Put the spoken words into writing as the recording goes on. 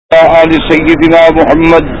آل سيدنا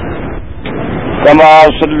محمد كما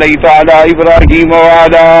صليت على إبراهيم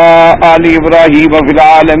وعلى آل إبراهيم في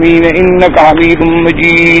العالمين إنك حميد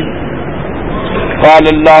مجيد. قال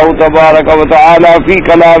الله تبارك وتعالى في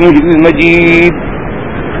كلامه المجيد: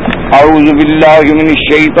 أعوذ بالله من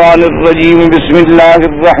الشيطان الرجيم. بسم الله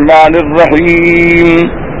الرحمن الرحيم.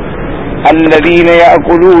 الذين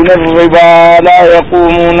يأكلون الربا لا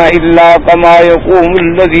يقومون إلا كما يقوم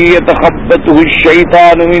الذي يتخبطه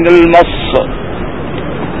الشيطان من المس،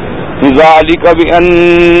 ذلك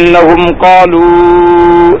بأنهم قالوا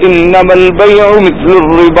إنما البيع مثل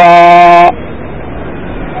الربا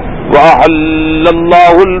وأحل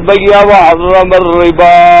الله البيع وحرم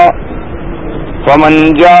الربا، فمن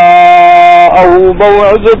جاءه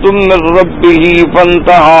موعظة من ربه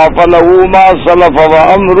فانتهى فله ما سلف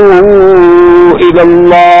وأمره إلى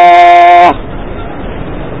الله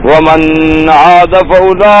ومن عاد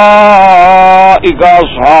فأولئك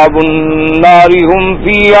أصحاب النار هم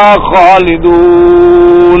فيها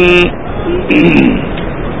خالدون.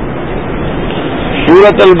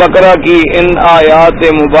 سورۃ البقرہ کی ان آیات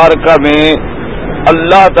مبارکہ میں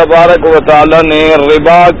اللہ تبارک و تعالی نے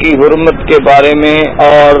ربا کی حرمت کے بارے میں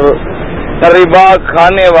اور ربا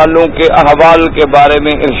کھانے والوں کے احوال کے بارے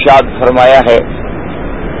میں ارشاد فرمایا ہے.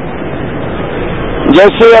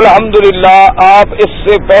 جیسے الحمدللہ آپ اس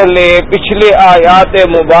سے پہلے پچھلے آیات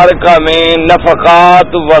مبارکہ میں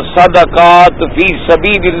نفقات و صدقات فی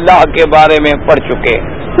سبیل اللہ کے بارے میں پڑھ چکے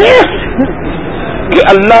کہ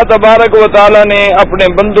اللہ تبارک و تعالی نے اپنے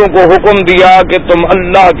بندوں کو حکم دیا کہ تم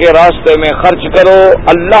اللہ کے راستے میں خرچ کرو.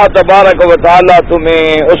 اللہ تبارک و تعالی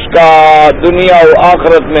تمہیں اس کا دنیا و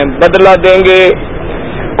آخرت میں بدلہ دیں گے،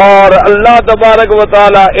 اور اللہ تبارک و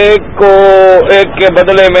تعالی ایک کے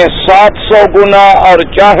بدلے میں 700 گنا اور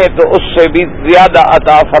چاہے تو اس سے بھی زیادہ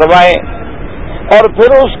عطا فرمائے. اور پھر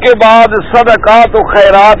اس کے بعد صدقات و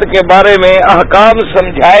خیرات کے بارے میں احکام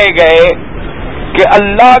سمجھائے گئے کہ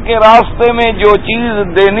اللہ کے راستے میں جو چیز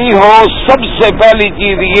دینی ہو سب سے پہلی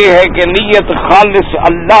چیز یہ ہے کہ نیت خالص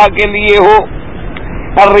اللہ کے لیے ہو،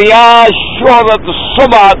 ریا شہرت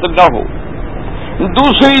سمعت نہ ہو.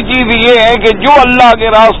 دوسری چیز یہ ہے کہ جو اللہ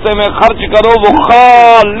کے راستے میں خرچ کرو وہ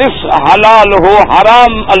خالص حلال ہو،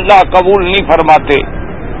 حرام اللہ قبول نہیں فرماتے.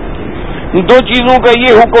 دو چیزوں کا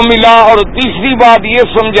یہ حکم ملا. اور تیسری بات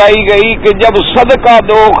یہ سمجھائی گئی کہ جب صدقہ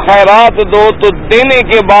دو، خیرات دو تو دینے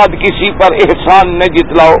کے بعد کسی پر احسان نہ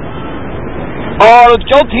جتلاؤ. اور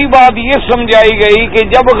چوتھی بات یہ سمجھائی گئی کہ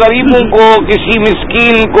جب غریبوں کو، کسی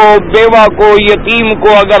مسکین کو، بیوہ کو، یتیم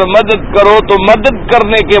کو اگر مدد کرو تو مدد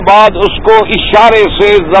کرنے کے بعد اس کو اشارے سے،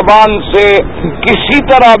 زبان سے کسی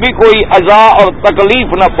طرح بھی کوئی اذى اور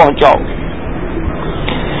تکلیف نہ پہنچاؤ.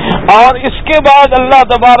 اور اس کے بعد اللہ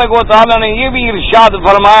تبارک و تعالی نے یہ بھی ارشاد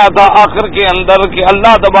فرمایا تھا آخر کے اندر کہ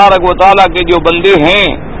اللہ تبارک و تعالی کے جو بندے ہیں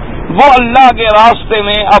وہ اللہ کے راستے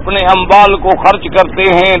میں اپنے اموال کو خرچ کرتے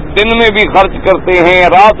ہیں، دن میں بھی خرچ کرتے ہیں،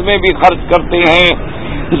 رات میں بھی خرچ کرتے ہیں،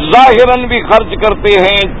 ظاہراً بھی خرچ کرتے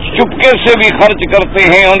ہیں، چپکے سے بھی خرچ کرتے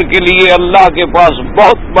ہیں. ان کے لیے اللہ کے پاس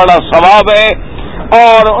بہت بڑا ثواب ہے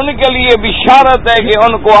اور ان کے لیے بشارت ہے کہ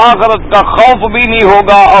ان کو آخرت کا خوف بھی نہیں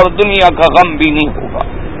ہوگا اور دنیا کا غم بھی نہیں ہوگا.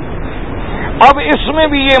 اب اس میں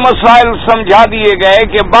بھی یہ مسائل سمجھا دیے گئے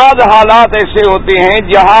کہ بعض حالات ایسے ہوتے ہیں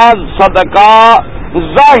جہاں صدقہ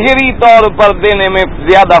ظاہری طور پر دینے میں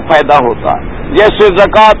زیادہ فائدہ ہوتا ہے. جیسے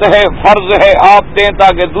زکوٰۃ ہے، فرض ہے آپ دیں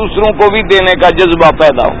تاکہ دوسروں کو بھی دینے کا جذبہ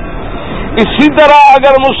پیدا ہو. اسی طرح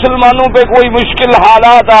اگر مسلمانوں پہ کوئی مشکل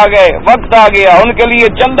حالات آ گئے، وقت آ گیا، ان کے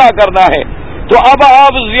لیے چندہ کرنا ہے تو اب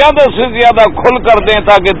آپ زیادہ سے زیادہ کھل کر دیں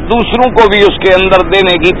تاکہ دوسروں کو بھی اس کے اندر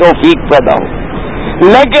دینے کی توفیق پیدا ہو.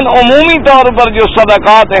 لیکن عمومی طور پر جو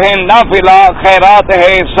صدقات ہیں، نافلہ خیرات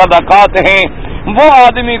ہے، صدقات ہیں، وہ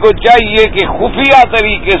آدمی کو چاہیے کہ خفیہ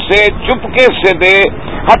طریقے سے چپکے سے دے،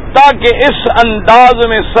 حتیٰ کہ اس انداز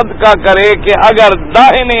میں صدقہ کرے کہ اگر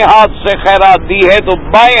داہنے ہاتھ سے خیرات دی ہے تو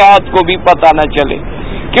بائیں ہاتھ کو بھی پتہ نہ چلے.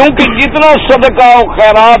 کیونکہ جتنا صدقہ و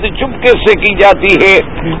خیرات چپکے سے کی جاتی ہے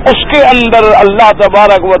اس کے اندر اللہ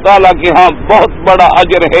تبارک و تعالیٰ کے ہاں بہت بڑا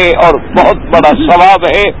اجر ہے اور بہت بڑا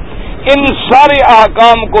ثواب ہے. ان سارے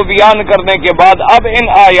احکام کو بیان کرنے کے بعد اب ان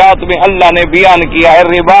آیات میں اللہ نے بیان کیا ہے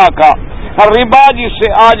ربا کا. ربا جسے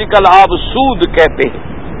آج کل آپ سود کہتے ہیں.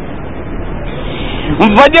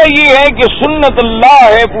 وجہ یہ ہے کہ سنت اللہ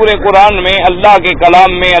ہے پورے قرآن میں، اللہ کے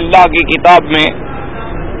کلام میں، اللہ کی کتاب میں،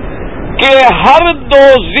 کہ ہر دو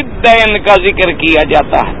ضدین کا ذکر کیا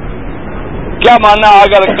جاتا ہے. کیا معنی؟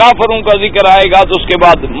 اگر کافروں کا ذکر آئے گا تو اس کے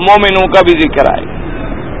بعد مومنوں کا بھی ذکر آئے گا.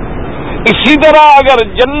 اسی طرح اگر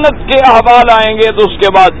جنت کے احوال آئیں گے تو اس کے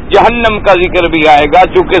بعد جہنم کا ذکر بھی آئے گا،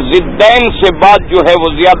 چونکہ ضدین سے بات جو ہے وہ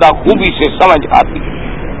زیادہ خوبی سے سمجھ آتی ہے.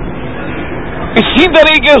 اسی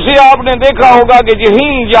طریقے سے آپ نے دیکھا ہوگا کہ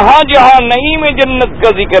جہاں جہاں نعیم جنت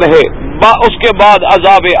کا ذکر ہے اس کے بعد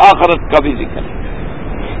عذاب آخرت کا بھی ذکر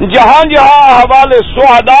ہے، جہاں جہاں احوال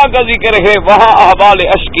سعداء کا ذکر ہے وہاں احوال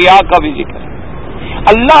اشقیاء کا بھی ذکر ہے۔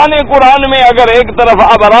 اللہ نے قرآن میں اگر ایک طرف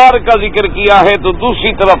ابرار کا ذکر کیا ہے تو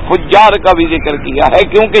دوسری طرف فجار کا بھی ذکر کیا ہے،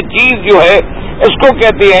 کیونکہ چیز جو ہے اس کو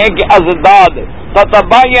کہتے ہیں کہ ازداد،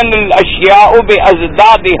 تتبین الاشیاء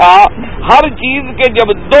بازدادها، ہر چیز کے جب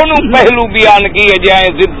دونوں پہلو بیان کیے جائیں،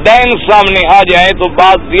 ضدین سامنے آ جائیں تو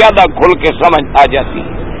بات زیادہ کھل کے سمجھ آ جاتی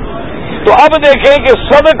ہے۔ تو اب دیکھیں کہ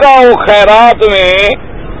صدقہ و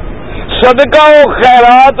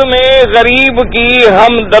خیرات میں غریب کی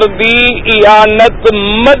ہمدردی، اعانت،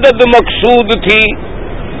 مدد مقصود تھی،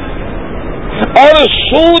 اور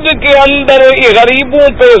سود کے اندر غریبوں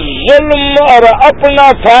پہ ظلم اور اپنا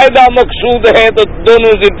فائدہ مقصود ہے، تو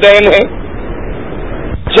دونوں ضدین ہیں۔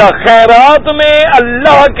 اچھا، خیرات میں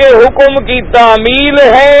اللہ کے حکم کی تعمیل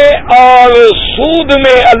ہے اور سود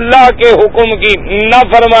میں اللہ کے حکم کی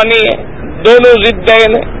نافرمانی ہے، دونوں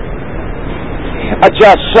ضدین ہیں۔ اچھا،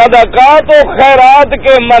 صدقات و خیرات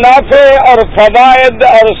کے منافع اور فوائد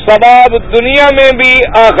اور ثواب دنیا میں بھی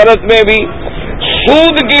آخرت میں بھی،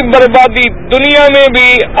 سود کی بربادی دنیا میں بھی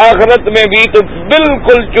آخرت میں بھی، تو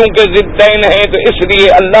بالکل چونکہ ضدین ہیں تو اس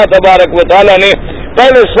لیے اللہ تبارک و تعالی نے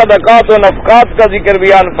پہلے صدقات و نفقات کا ذکر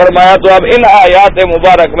بیان فرمایا، تو اب ان آیات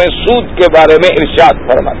مبارک میں سود کے بارے میں ارشاد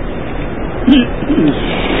فرمایا۔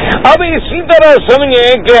 اب اسی طرح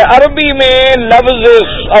سمجھیں کہ عربی میں لفظ،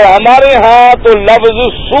 اور ہمارے ہاں تو لفظ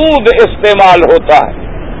سود استعمال ہوتا ہے،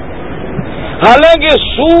 حالانکہ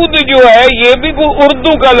سود جو ہے یہ بھی کوئی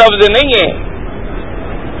اردو کا لفظ نہیں ہے،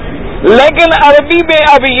 لیکن عربی میں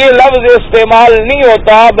اب یہ لفظ استعمال نہیں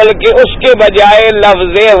ہوتا، بلکہ اس کے بجائے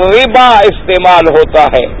لفظ ربا استعمال ہوتا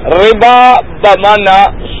ہے، ربا بمعنی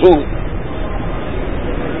سود۔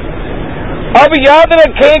 اب یاد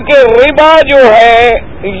رکھیں کہ ربا جو ہے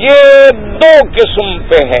یہ دو قسم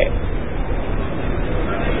پہ ہے،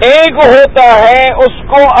 ایک ہوتا ہے اس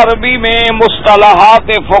کو عربی میں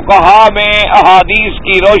مصطلحات فقہا میں احادیث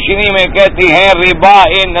کی روشنی میں کہتے ہیں ربا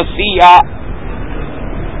نسیہ،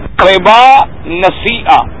 ربا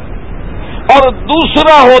نسیہ، اور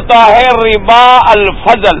دوسرا ہوتا ہے ربا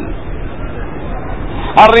الفضل۔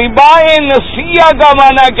 ربا نسیہ کا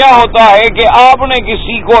معنی کیا ہوتا ہے کہ آپ نے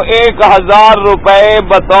کسی کو 1000 روپے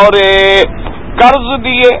بطور قرض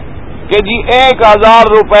دیے کہ جی 1000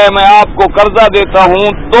 روپے میں آپ کو قرضہ دیتا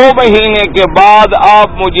ہوں، 2 مہینے کے بعد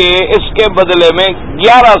آپ مجھے اس کے بدلے میں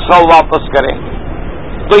 1100 واپس کریں،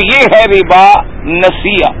 تو یہ ہے ربا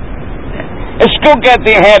نسیہ، اس کو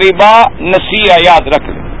کہتے ہیں ربا نسیہ، یاد رکھ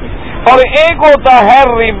لیں۔ اور ایک ہوتا ہے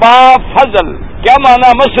ربا فضل، کیا معنی؟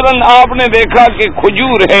 مثلا آپ نے دیکھا کہ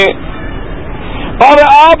کھجور ہے اور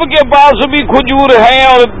آپ کے پاس بھی کھجور ہے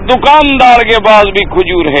اور دکاندار کے پاس بھی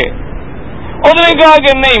کھجور ہے، اس نے کہا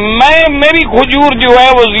کہ نہیں، میری کھجور جو ہے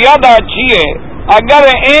وہ زیادہ اچھی ہے، اگر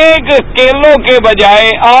 1 کلو کے بجائے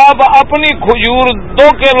آپ اپنی کھجور 2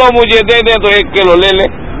 کلو مجھے دے دیں تو 1 کلو لے لیں،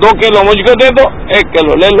 2 کلو مجھ کو دے دو 1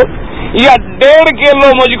 کلو لے لو، یا 1.5 کلو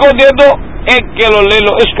مجھ کو دے دو 1 کلو لے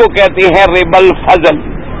لو۔ اس کو کہتے ہیں ربا الفضل،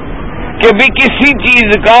 کہ بھی کسی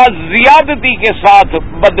چیز کا زیادتی کے ساتھ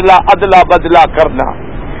ادلا بدلا کرنا،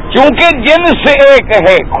 چونکہ جنس ایک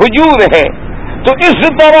ہے، کھجور ہے، تو اس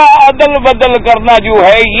طرح عدل بدل کرنا جو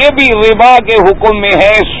ہے یہ بھی ربا کے حکم میں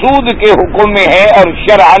ہے، سود کے حکم میں ہے اور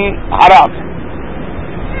شرعاً حرام ہے۔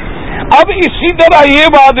 اب اسی طرح یہ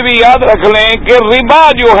بات بھی یاد رکھ لیں کہ ربا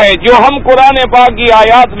جو ہے، جو ہم قرآن پاک کی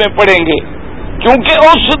آیات میں پڑھیں گے، کیونکہ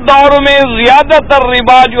اس دور میں زیادہ تر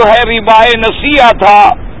ربا جو ہے ربا نسیہ تھا،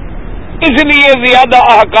 اس لیے زیادہ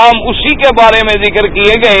احکام اسی کے بارے میں ذکر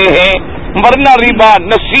کیے گئے ہیں، ورنہ ربا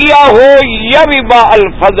نسیہ ہو یا ربا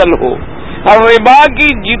الفضل ہو، ربا کی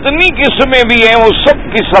جتنی قسمیں بھی ہیں وہ سب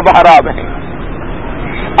کی سب حرام ہیں۔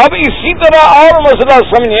 اب اسی طرح اور مسئلہ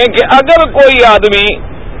سمجھیں کہ اگر کوئی آدمی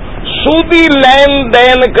سودی لین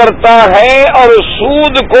دین کرتا ہے اور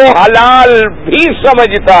سود کو حلال بھی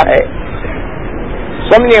سمجھتا ہے،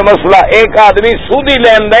 سمجھے مسئلہ، ایک آدمی سودی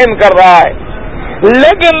لین دین کر رہا ہے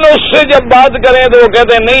لیکن اس سے جب بات کریں تو وہ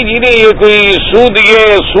کہتے ہیں نہیں جی نہیں، یہ کوئی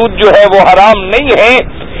یہ سود جو ہے وہ حرام نہیں ہے،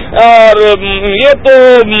 اور یہ تو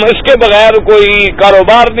اس کے بغیر کوئی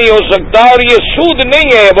کاروبار نہیں ہو سکتا، اور یہ سود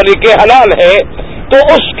نہیں ہے بلکہ حلال ہے، تو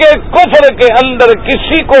اس کے کفر کے اندر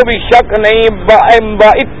کسی کو بھی شک نہیں،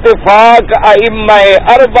 با اتفاق ائمہ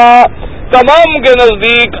اربع تمام کے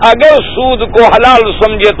نزدیک اگر سود کو حلال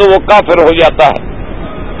سمجھے تو وہ کافر ہو جاتا ہے،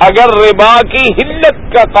 اگر ربا کی حلت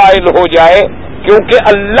کا قائل ہو جائے، کیونکہ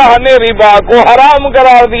اللہ نے ربا کو حرام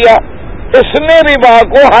قرار دیا، اس نے ربا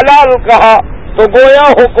کو حلال کہا، تو گویا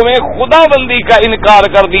حکم خدا بندی کا انکار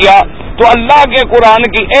کر دیا، تو اللہ کے قرآن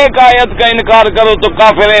کی ایک آیت کا انکار کرو تو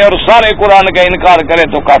کافر ہے، اور سارے قرآن کا انکار کرے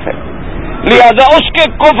تو کافر، لہذا اس کے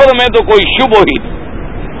کفر میں تو کوئی شبہ ہی نہیں۔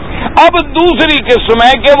 اب دوسری قسم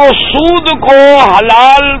ہے کہ وہ سود کو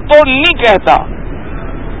حلال تو نہیں کہتا،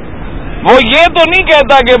 وہ یہ تو نہیں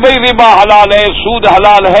کہتا کہ بھئی ربا حلال ہے، سود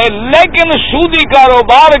حلال ہے، لیکن سودی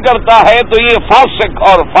کاروبار کرتا ہے تو یہ فاسق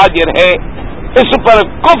اور فاجر ہے، اس پر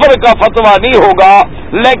کفر کا فتویٰ نہیں ہوگا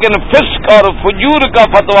لیکن فسق اور فجور کا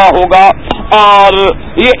فتویٰ ہوگا، اور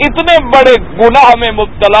یہ اتنے بڑے گناہ میں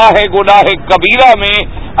مبتلا ہے، گناہ کبیرہ میں۔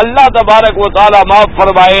 اللہ تبارک و تعالی معاف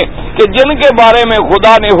فرمائے کہ جن کے بارے میں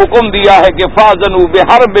خدا نے حکم دیا ہے کہ فاذنوا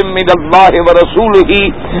بحرب من اللہ ورسولہ،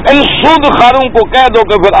 ان سود خاروں کو کہہ دو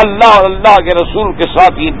کہ پھر اللہ اور اللہ کے رسول کے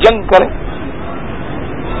ساتھ یہ جنگ کریں۔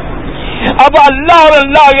 اب اللہ اور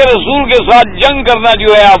اللہ کے رسول کے ساتھ جنگ کرنا جو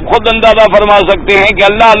ہے آپ خود اندازہ فرما سکتے ہیں کہ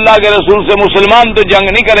اللہ کے رسول سے مسلمان تو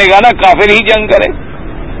جنگ نہیں کرے گا نا، کافر ہی جنگ کرے۔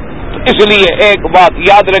 اس لیے ایک بات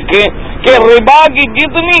یاد رکھیں کہ ربا کی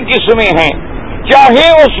جتنی قسمیں ہیں، چاہے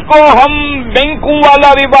اس کو ہم بینکوں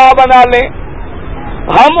والا ربا بنا لیں،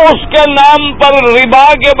 ہم اس کے نام پر ربا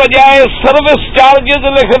کے بجائے سروس چارجز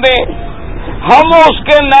لکھ دیں، ہم اس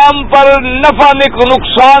کے نام پر نفع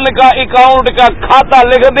نقصان کا اکاؤنٹ کا کھاتا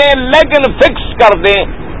لکھ دیں، لیکن فکس کر دیں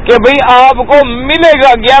کہ بھئی آپ کو ملے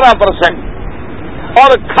گا 11%،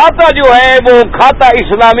 اور کھاتا جو ہے وہ کھاتا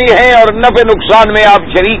اسلامی ہے اور نفع نقصان میں آپ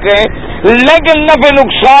شریک ہیں، لیکن نفع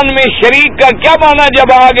نقصان میں شریک کا کیا معنی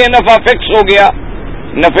جب آگے نفع فکس ہو گیا؟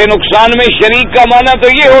 نفع نقصان میں شریک کا معنی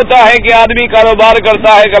تو یہ ہوتا ہے کہ آدمی کاروبار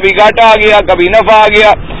کرتا ہے، کبھی گھاٹا آ گیا، کبھی نفع آ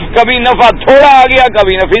گیا، کبھی نفع تھوڑا آ گیا،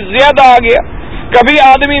 کبھی نفع زیادہ آ گیا، کبھی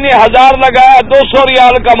آدمی نے 1000 لگایا 200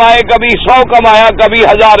 ریال کمائے، کبھی 100 کمایا، کبھی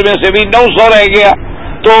 1000 میں سے بھی 900 رہ گیا۔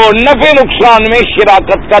 تو نفع نقصان میں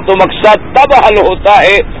شراکت کا تو مقصد تب حل ہوتا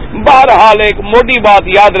ہے۔ بہرحال ایک موٹی بات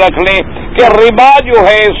یاد رکھ لیں کہ ربا جو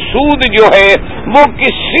ہے، سود جو ہے، وہ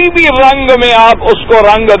کسی بھی رنگ میں آپ اس کو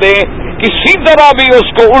رنگ دیں، کسی طرح بھی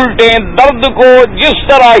اس کو الٹیں، درد کو جس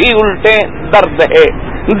طرح ہی الٹیں درد ہے،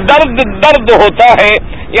 درد ہوتا ہے،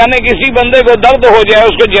 یعنی کسی بندے کو درد ہو جائے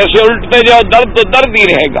اس کو جیسے الٹتے جاؤ درد تو درد ہی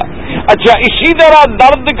رہے گا۔ اچھا، اسی طرح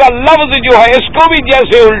درد کا لفظ جو ہے اس کو بھی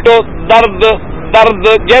جیسے الٹو درد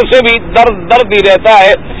جیسے بھی درد ہی رہتا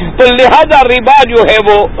ہے، تو لہذا ربا جو ہے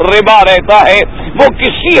وہ ربا رہتا ہے، وہ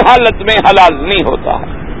کسی حالت میں حلال نہیں ہوتا ہے۔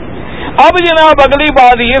 اب جناب اگلی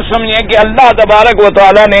بات یہ سمجھیں کہ اللہ تبارک و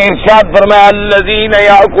تعالی نے ارشاد فرمایا الذین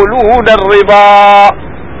یأکلون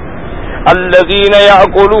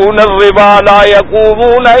الربا لا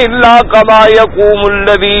یقومون الا کما یقوم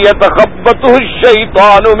الذی یتخبطہ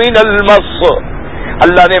الشیطان من المس۔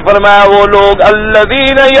 اللہ نے فرمایا وہ لوگ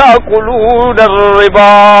الذین یأکلون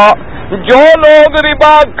الربا، جو لوگ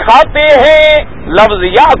ربا کھاتے ہیں، لفظ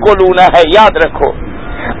یأکلون ہے یاد رکھو،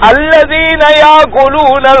 الذین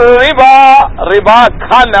یأکلون الربا، ربا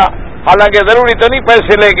کھانا، حالانکہ ضروری تو نہیں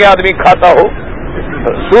پیسے لے کے آدمی کھاتا ہو،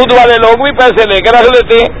 سود والے لوگ بھی پیسے لے کے رکھ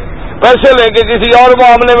لیتے ہیں، پیسے لے کے کسی اور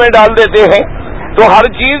معاملے میں ڈال دیتے ہیں، تو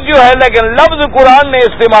ہر چیز جو ہے، لیکن لفظ قرآن نے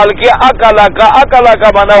استعمال کیا اکلا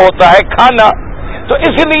کا معنی ہوتا ہے کھانا، تو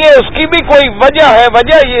اس لیے اس کی بھی کوئی وجہ ہے۔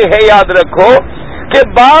 وجہ یہ ہے یاد رکھو کہ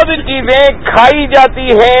بعض چیزیں کھائی جاتی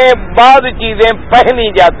ہیں، بعض چیزیں پہنی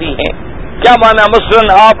جاتی ہیں۔ کیا معنی؟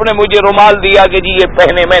 مثلا آپ نے مجھے رومال دیا کہ جی یہ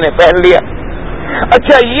پہنے، میں نے پہن لیا،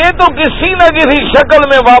 اچھا یہ تو کسی نہ کسی شکل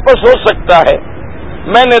میں واپس ہو سکتا ہے،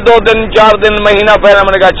 میں نے 2 دن 4 دن مہینہ پہنا،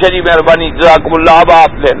 میں نے کہا اچھا جی مہربانی جزاکم اللہ اب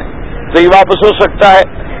آپ لے لیں، تو یہ واپس ہو سکتا ہے۔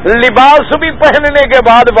 لباس بھی پہننے کے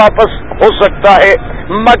بعد واپس ہو سکتا ہے،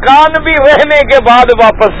 مکان بھی رہنے کے بعد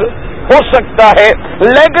واپس ہو سکتا ہے،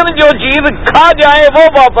 لیکن جو چیز کھا جائے وہ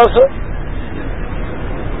واپس،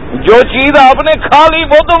 جو چیز آپ نے کھا لی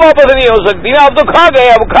وہ تو واپس نہیں ہو سکتی نا، آپ تو کھا گئے،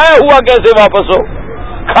 اب کھایا ہوا کیسے واپس ہو؟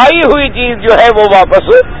 کھائی ہوئی چیز جو ہے وہ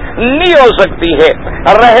واپس نہیں ہو سکتی ہے۔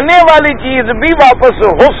 رہنے والی چیز بھی واپس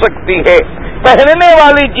ہو سکتی ہے، پہننے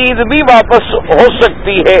والی چیز بھی واپس ہو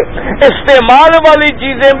سکتی ہے، استعمال والی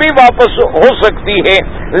چیزیں بھی واپس ہو سکتی ہے،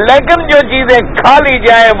 لیکن جو چیزیں کھا لی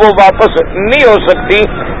جائیں وہ واپس نہیں ہو سکتی۔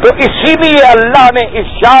 تو اسی لیے اللہ نے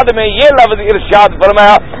ارشاد میں یہ لفظ ارشاد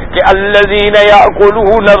فرمایا کہ الذین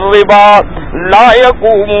یأکلون الربا لا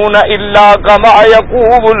یقومون الا کما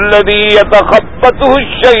یقوم الذی یتخبطہ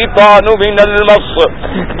الشیطان من المس،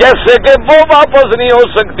 جیسے کہ وہ واپس نہیں ہو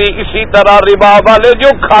سکتی، اسی طرح ربا والے جو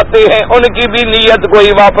کھاتے ہیں ان کی بھی نیت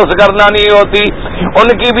کوئی واپس کرنا نہیں ہوتی،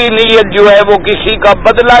 ان کی بھی نیت جو ہے وہ کسی کا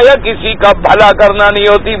بدلہ یا کسی کا بھلا کرنا نہیں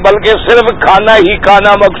ہوتی، بلکہ صرف کھانا ہی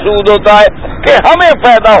کھانا مقصود ہوتا ہے کہ ہمیں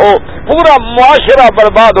فائدہ ہو، پورا معاشرہ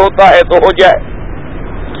برباد ہوتا ہے تو ہو جائے۔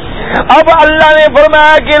 اب اللہ نے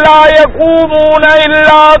فرمایا کہ لا یقومون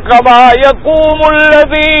الا کما یقوم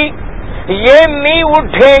الذی، یہ نہیں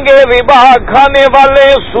اٹھیں گے ربا کھانے والے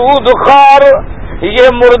سود خور، یہ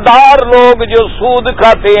مردار لوگ جو سود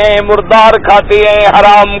کھاتے ہیں، مردار کھاتے ہیں،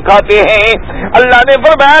 حرام کھاتے ہیں، اللہ نے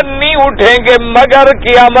فرمایا نہیں اٹھیں گے مگر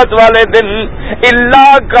قیامت والے دن الا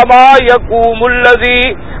کما یقوم الذی،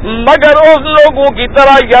 مگر اس لوگوں کی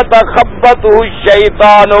طرح یتخبطہ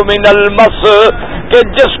الشیطان من المس، کہ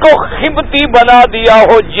جس کو خبتی بنا دیا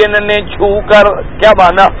ہو جن نے چھو کر۔ کیا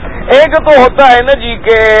مانا؟ ایک تو ہوتا ہے نا جی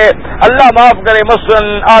کہ اللہ معاف کرے مثلا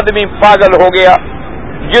آدمی پاگل ہو گیا،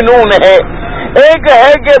 جنون ہے، ایک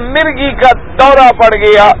ہے کہ مرگی کا دورہ پڑ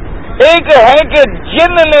گیا، ایک ہے کہ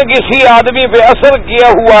جن نے کسی آدمی پہ اثر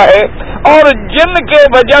کیا ہوا ہے اور جن کے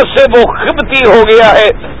وجہ سے وہ خبتی ہو گیا ہے،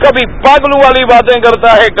 کبھی پاگلوں والی باتیں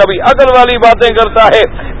کرتا ہے، کبھی عقل والی باتیں کرتا ہے،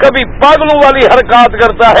 کبھی پاگلوں والی حرکات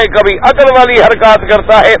کرتا ہے، کبھی عقل والی حرکات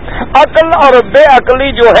کرتا ہے، عقل اور بے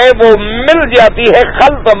عقلی جو ہے وہ مل جاتی ہے،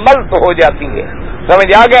 خلط ملط ہو جاتی ہے،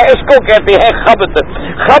 سمجھ آ گیا؟ اس کو کہتے ہیں خبط۔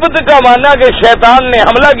 خبط کا معنی کہ شیطان نے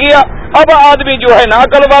حملہ کیا، اب آدمی جو ہے نہ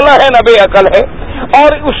عقل والا ہے نہ بے عقل ہے،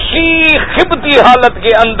 اور اسی خبتی حالت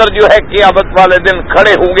کے اندر جو ہے قیامت والے دن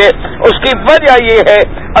کھڑے ہوں گے۔ اس کی وجہ یہ ہے،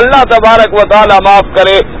 اللہ تبارک و تعالی معاف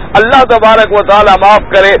کرے، اللہ تبارک و تعالی معاف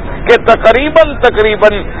کرے کہ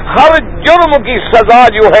تقریباً ہر جرم کی سزا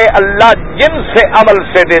جو ہے اللہ جن سے عمل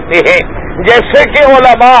سے دیتے ہیں۔ جیسے کہ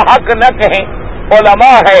علماء حق نہ کہیں،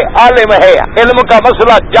 علماء ہے، عالم ہے، علم کا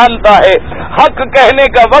مسئلہ جانتا ہے، حق کہنے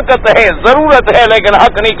کا وقت ہے، ضرورت ہے، لیکن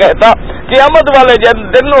حق نہیں کہتا، قیامت والے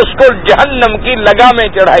دن اس کو جہنم کی لگامیں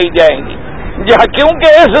چڑھائی جائیں گی،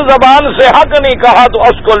 کیونکہ اس زبان سے حق نہیں کہا تو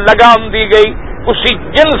اس کو لگام دی گئی، اسی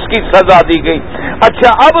جنس کی سزا دی گئی۔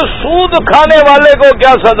 اچھا، اب سود کھانے والے کو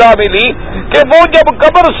کیا سزا ملی کہ وہ جب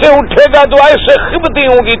قبر سے اٹھے گا تو ایسے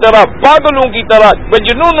خبتیوں کی طرح، پاگلوں کی طرح،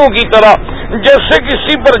 مجنونوں کی طرح، جیسے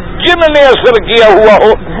کسی پر جن نے اثر کیا ہوا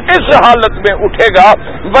ہو، اس حالت میں اٹھے گا۔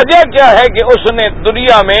 وجہ کیا ہے کہ اس نے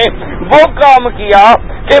دنیا میں وہ کام کیا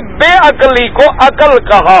کہ بے عقلی کو عقل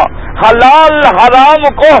کہا، حلال حرام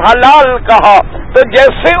کو حلال کہا، تو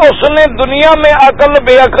جیسے اس نے دنیا میں عقل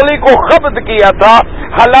بے عقلی کو خبط کیا تھا،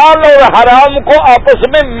 حلال اور حرام کو آپس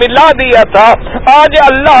میں ملا دیا تھا، آج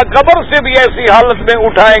اللہ قبر سے بھی ایسی حالت میں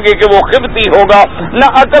اٹھائیں گے کہ وہ خبتی ہوگا، نہ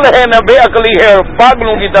عقل ہے نہ بے عقلی ہے، اور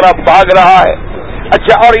پاگلوں کی طرح بھاگ رہا ہے۔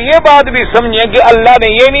 اچھا، اور یہ بات بھی سمجھیں کہ اللہ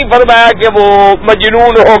نے یہ نہیں فرمایا کہ وہ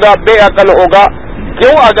مجنون ہوگا، بے عقل ہوگا۔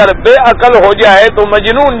 کیوں؟ اگر بے عقل ہو جائے تو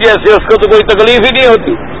مجنون جیسے اس کو تو کوئی تکلیف ہی نہیں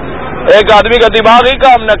ہوتی، ایک آدمی کا دماغ ہی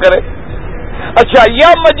کام نہ کرے۔ اچھا، یا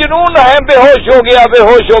مجنون ہے، بے ہوش ہو گیا، بے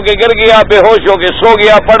ہوش ہو کے گر گیا، بے ہوش ہو کے سو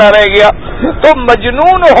گیا، پڑا رہ گیا، تو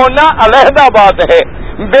مجنون ہونا علیحدہ بات ہے،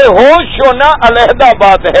 بے ہوش ہونا علیحدہ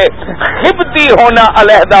بات ہے، خبتی ہونا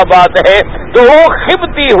علیحدہ بات ہے۔ تو وہ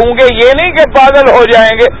خبتی ہوں گے، یہ نہیں کہ پاگل ہو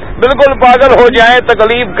جائیں گے، بالکل پاگل ہو جائیں،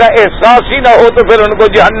 تکلیف کا احساس ہی نہ ہو تو پھر ان کو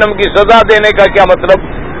جہنم کی سزا دینے کا کیا مطلب؟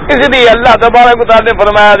 اس لیے اللہ تبارک و تعالی نے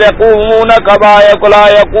فرمایا یقومون کما لا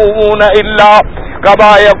یقومون الا کما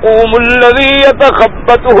یقوم الذی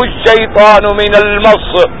یتخبطہ الشیطان من المس۔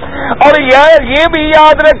 اور یہ بھی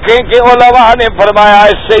یاد رکھیں کہ علماء نے فرمایا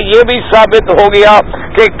اس سے یہ بھی ثابت ہو گیا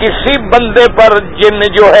کہ کسی بندے پر جن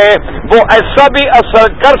جو ہے وہ ایسا بھی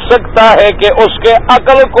اثر کر سکتا ہے کہ اس کے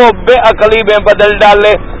عقل کو بے عقلی میں بدل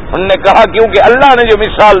ڈالے۔ انہوں نے کہا کیونکہ اللہ نے جو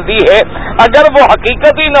مثال دی ہے اگر وہ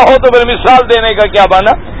حقیقت ہی نہ ہو تو پھر مثال دینے کا کیا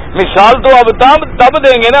مانا؟ مثال تو اب تب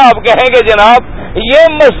دیں گے نا، آپ کہیں گے جناب یہ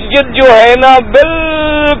مسجد جو ہے نا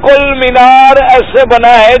بالکل مینار ایسے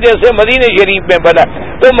بنا ہے جیسے مدینہ شریف میں بنا،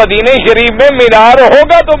 تو مدینہ شریف میں مینار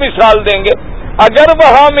ہوگا تو مثال دیں گے، اگر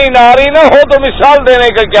وہاں مینار ہی نہ ہو تو مثال دینے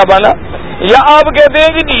کا کیا بنا؟ یا آپ کہتے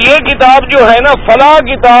ہیں کہ یہ کتاب جو ہے نا فلاں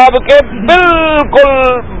کتاب کے بالکل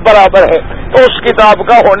برابر ہے تو اس کتاب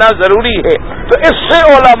کا ہونا ضروری ہے۔ تو اس سے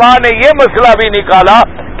علماء نے یہ مسئلہ بھی نکالا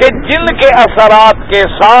کہ جن کے اثرات کے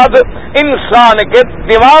ساتھ انسان کے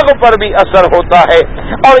دماغ پر بھی اثر ہوتا ہے،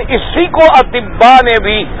 اور اسی کو اطباء نے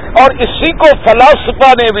بھی اور اسی کو فلاسفہ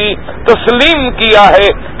نے بھی تسلیم کیا ہے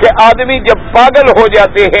کہ آدمی جب پاگل ہو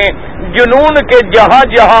جاتے ہیں، جنون کے جہاں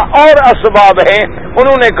جہاں اور اسباب ہیں،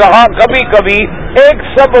 انہوں نے کہا کبھی کبھی ایک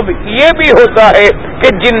سبب یہ بھی ہوتا ہے کہ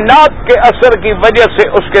جنات کے اثر کی وجہ سے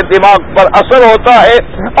اس کے دماغ پر اثر ہوتا ہے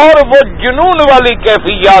اور وہ جنون والی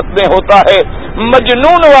کیفیات میں ہوتا ہے،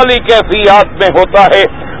 مجنون والی کیفیات میں ہوتا ہے۔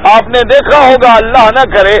 آپ نے دیکھا ہوگا، اللہ نہ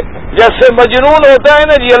کرے، جیسے مجنون ہوتا ہے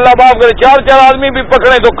نا جی، اللہ معاف کرے، چار آدمی بھی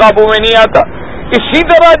پکڑے تو قابو میں نہیں آتا، اسی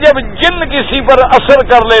طرح جب جن کسی پر اثر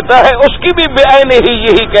کر لیتا ہے اس کی بھی بے عین ہی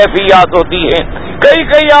یہی کیفیات ہوتی ہیں۔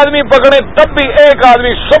 کئی آدمی پکڑے تب بھی ایک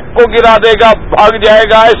آدمی سب کو گرا دے گا، بھاگ جائے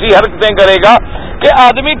گا، ایسی حرکتیں کرے گا کہ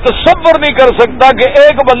آدمی تصور نہیں کر سکتا کہ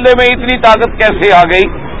ایک بندے میں اتنی طاقت کیسے آ گئی،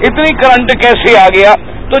 اتنی کرنٹ کیسے آ گیا۔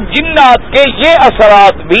 تو جنات کے یہ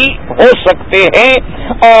اثرات بھی ہو سکتے ہیں،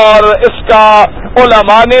 اور اس کا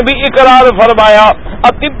علماء نے بھی اقرار فرمایا،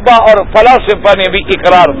 اطباء اور فلاسفہ نے بھی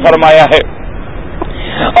اقرار فرمایا ہے۔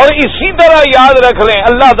 اور اسی طرح یاد رکھ لیں،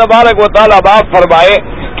 اللہ تبارک و تعالیٰ باپ فرمائے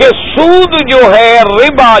کہ سود جو ہے،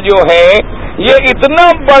 ربا جو ہے، یہ اتنا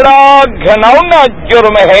بڑا گھناؤنا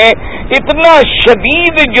جرم ہے، اتنا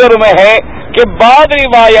شدید جرم ہے کہ بعض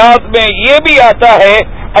روایات میں یہ بھی آتا ہے،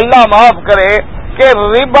 اللہ معاف کرے، کہ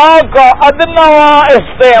ربا کا ادنا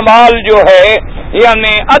استعمال جو ہے،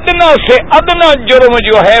 یعنی ادنا سے ادنا جرم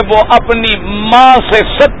جو ہے، وہ اپنی ماں سے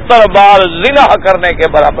 70 بار زنا کرنے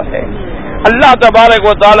کے برابر ہے۔ اللہ تبارک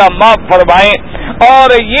و تعالیٰ معاف فرمائے۔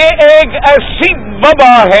 اور یہ ایک ایسی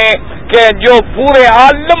وبا ہے کہ جو پورے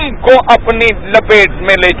عالم کو اپنی لپیٹ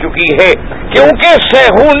میں لے چکی ہے، کیونکہ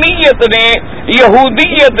صہیونیت نے،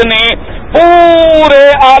 یہودیت نے پورے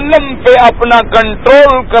عالم پہ اپنا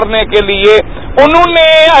کنٹرول کرنے کے لیے انہوں نے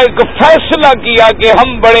ایک فیصلہ کیا کہ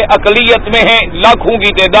ہم بڑے اقلیت میں ہیں، لاکھوں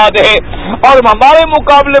کی تعداد ہے، اور ہمارے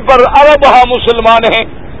مقابلے پر عرب ہاں مسلمان ہیں۔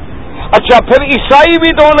 اچھا، پھر عیسائی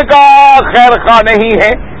بھی تو ان کا خیر خواہ نہیں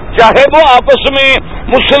ہے، چاہے وہ آپس میں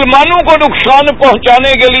مسلمانوں کو نقصان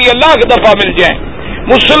پہنچانے کے لیے لاکھ دفعہ مل جائیں،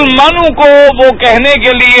 مسلمانوں کو وہ کہنے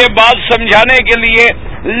کے لیے، بات سمجھانے کے لیے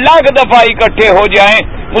لاکھ دفعہ اکٹھے ہو جائیں،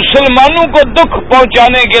 مسلمانوں کو دکھ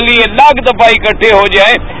پہنچانے کے لیے لاکھ دفعہ اکٹھے ہو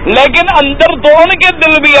جائیں، لیکن اندر تو ان کے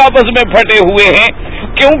دل بھی آپس میں پھٹے ہوئے ہیں،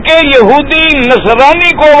 کیونکہ یہودی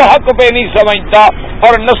نصرانی کو وہ حق پہ نہیں سمجھتا،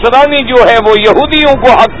 اور نصرانی جو ہے وہ یہودیوں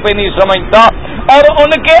کو حق پہ نہیں سمجھتا، اور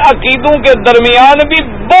ان کے عقیدوں کے درمیان بھی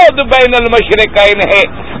بہت بین المشرقین ہے،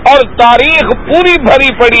 اور تاریخ پوری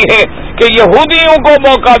بھری پڑی ہے کہ یہودیوں کو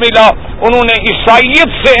موقع ملا، انہوں نے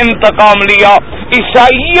عیسائیت سے انتقام لیا،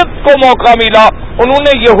 عیسائیت کو موقع ملا، انہوں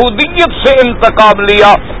نے یہودیت سے انتقام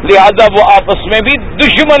لیا، لہذا وہ آپس میں بھی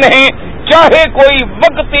دشمن ہیں، چاہے کوئی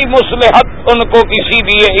وقتی مصلحت ان کو کسی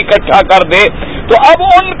لیے اکٹھا کر دے۔ تو اب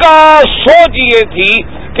ان کا سوچ یہ تھی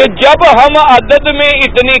کہ جب ہم عدد میں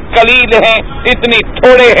اتنی قلیل ہیں، اتنی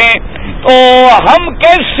تھوڑے ہیں، تو ہم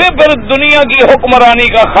کیسے پھر دنیا کی حکمرانی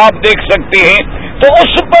کا خواب دیکھ سکتے ہیں؟ تو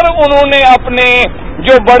اس پر انہوں نے اپنے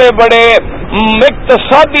جو بڑے بڑے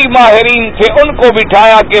اقتصادی ماہرین تھے ان کو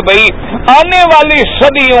بٹھایا کہ بھئی آنے والی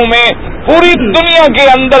صدیوں میں پوری دنیا کے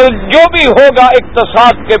اندر جو بھی ہوگا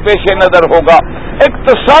اقتصاد کے پیش نظر ہوگا،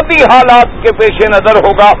 اقتصادی حالات کے پیش نظر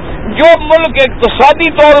ہوگا، جو ملک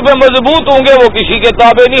اقتصادی طور پہ مضبوط ہوں گے وہ کسی کے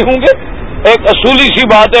تابع نہیں ہوں گے۔ ایک اصولی سی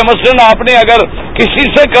بات ہے، مثلا آپ نے اگر کسی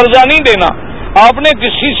سے قرضہ نہیں دینا، آپ نے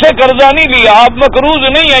کسی سے قرضہ نہیں لیا، آپ مقروض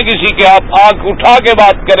نہیں ہیں کسی کے، آپ آنکھ اٹھا کے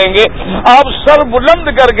بات کریں گے، آپ سر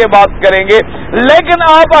بلند کر کے بات کریں گے، لیکن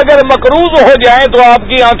آپ اگر مقروض ہو جائیں تو آپ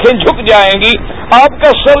کی آنکھیں جھک جائیں گی، آپ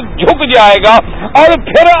کا سر جھک جائے گا، اور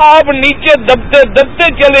پھر آپ نیچے دبتے دبتے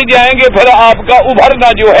چلے جائیں گے، پھر آپ کا ابھرنا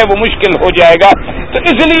جو ہے وہ مشکل ہو جائے گا۔ تو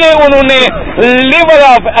اس لیے انہوں نے لیور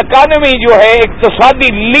آف اکانومی جو ہے،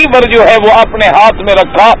 اقتصادی لیور جو ہے وہ اپنے ہاتھ میں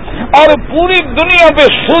رکھا، اور پوری دنیا پہ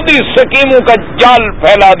سودی سکیموں کا جال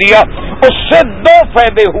پھیلا دیا۔ اس سے دو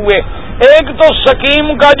فائدے ہوئے، ایک تو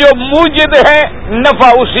سکیم کا جو موجد ہے نفع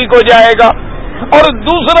اسی کو جائے گا، اور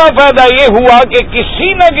دوسرا فائدہ یہ ہوا کہ کسی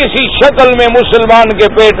نہ کسی شکل میں مسلمان کے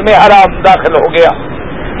پیٹ میں حرام داخل ہو گیا،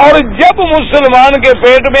 اور جب مسلمان کے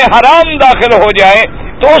پیٹ میں حرام داخل ہو جائے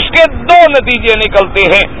تو اس کے دو نتیجے نکلتے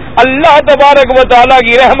ہیں، اللہ تبارک و تعالیٰ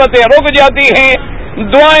کی رحمتیں رک جاتی ہیں،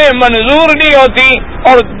 دعائیں منظور نہیں ہوتی،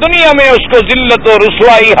 اور دنیا میں اس کو ذلت و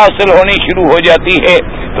رسوائی حاصل ہونی شروع ہو جاتی ہے۔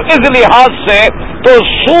 تو اس لحاظ سے تو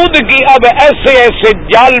سود کی اب ایسے ایسے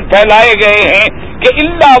جال پھیلائے گئے ہیں کہ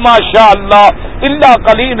الا ماشاء اللہ الا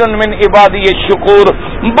قلیل من عبادی الشکور،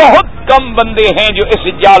 بہت کم بندے ہیں جو اس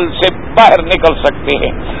جال سے باہر نکل سکتے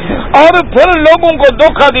ہیں۔ اور پھر لوگوں کو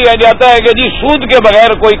دھوکہ دیا جاتا ہے کہ جی سود کے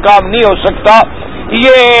بغیر کوئی کام نہیں ہو سکتا،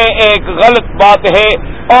 یہ ایک غلط بات ہے،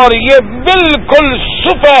 اور یہ بالکل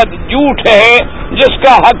سفید جھوٹ ہے جس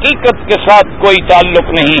کا حقیقت کے ساتھ کوئی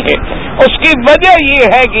تعلق نہیں ہے۔ اس کی وجہ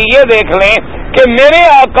یہ ہے کہ یہ دیکھ لیں کہ میرے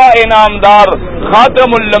آقا انعامدار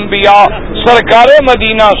خاتم الانبیاء سرکار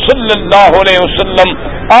مدینہ صلی اللہ علیہ وسلم،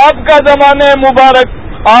 آپ کا زمانہ مبارک،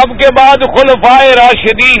 آپ کے بعد خلفائے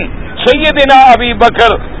راشدین سیدنا ابی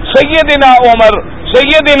بکر، سیدنا عمر،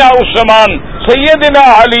 سیدنا عثمان، سیدنا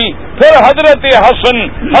علی، پھر حضرت حسن،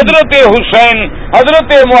 حضرت حسین،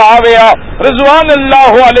 حضرت معاویہ رضوان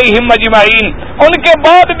اللہ علیہم اجمعین، ان کے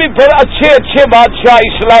بعد بھی پھر اچھے اچھے بادشاہ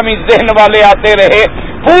اسلامی ذہن والے آتے رہے،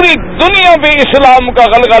 پوری دنیا میں اسلام کا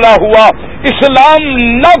غلغلہ ہوا، اسلام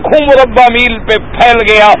لاکھوں مربع میل پہ پھیل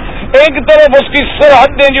گیا، ایک طرف اس کی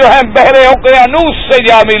سرحدیں جو ہیں بحر اوقیانوس سے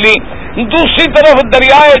جا ملی، دوسری طرف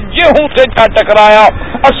دریائے جہوں سے جا ٹکرایا،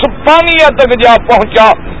 اسپانیہ تک جا پہنچا،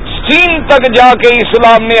 چین تک جا کے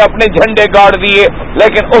اسلام نے اپنے جھنڈے گاڑ دیے،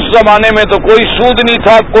 لیکن اس زمانے میں تو کوئی سود نہیں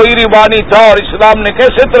تھا، کوئی ربا نہیں تھا، اور اسلام نے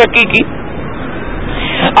کیسے ترقی کی؟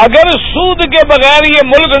 اگر سود کے بغیر یہ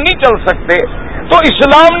ملک نہیں چل سکتے تو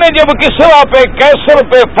اسلام نے جب کسرا پہ، کیسر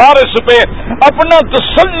پہ، فارس پہ اپنا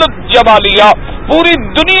تسلط جما لیا، پوری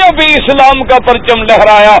دنیا پہ اسلام کا پرچم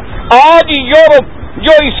لہرایا، آج یورپ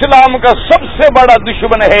جو اسلام کا سب سے بڑا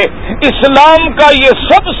دشمن ہے، اسلام کا یہ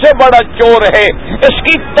سب سے بڑا چور ہے، اس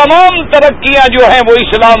کی تمام ترقیاں جو ہیں وہ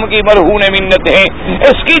اسلام کی مرہون منت ہیں،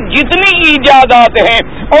 اس کی جتنی ایجادات ہیں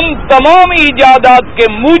ان تمام ایجادات کے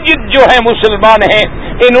موجد جو ہیں مسلمان ہیں۔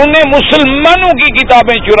 انہوں نے مسلمانوں کی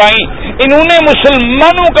کتابیں چرائیں، انہوں نے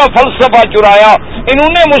مسلمانوں کا فلسفہ چرایا،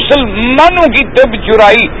 انہوں نے مسلمانوں کی طب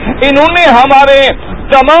چرائی، انہوں نے ہمارے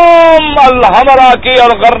تمام الحمرا کے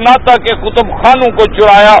اور غرناطہ کے کتب خانوں کو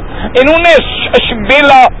چرایا، انہوں نے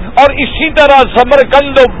اشبیلا اور اسی طرح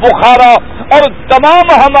سمرقند و بخارا اور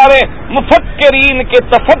تمام ہمارے مفکرین کے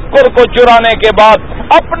تفکر کو چرانے کے بعد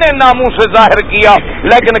اپنے ناموں سے ظاہر کیا،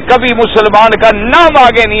 لیکن کبھی مسلمان کا نام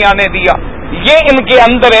آگے نہیں آنے دیا۔ یہ ان کے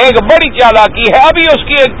اندر ایک بڑی چالاکی ہے۔ ابھی اس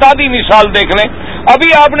کی ایک تازی مثال دیکھ لیں، ابھی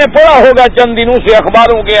آپ نے پڑھا ہوگا چند دنوں سے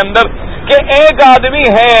اخباروں کے اندر کہ ایک آدمی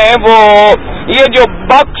ہے، وہ یہ جو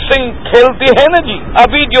باکسنگ کھیلتی ہے نا جی،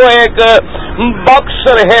 ابھی جو ایک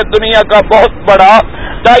باکسر ہے دنیا کا بہت بڑا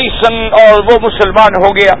ٹائسن، اور وہ مسلمان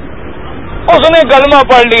ہو گیا، اس نے کلمہ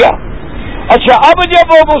پڑھ لیا۔ اچھا، اب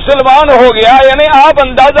جب وہ مسلمان ہو گیا، یعنی آپ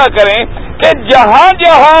اندازہ کریں کہ جہاں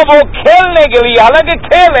جہاں وہ کھیلنے کے لیے، حالانکہ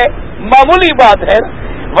کھیل ہے معمولی بات ہے،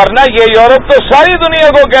 ورنہ یہ یورپ تو ساری دنیا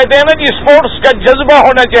کو کہتے ہیں نا جی اسپورٹس کا جذبہ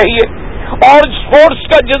ہونا چاہیے، اور اسپورٹس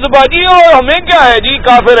کا جذبہ جی، اور ہمیں کیا ہے جی،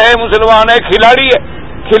 کافر ہے، مسلمان ہے، کھلاڑی ہے،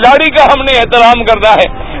 کھلاڑی کا ہم نے احترام کرنا ہے۔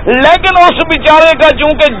 لیکن اس بیچارے کا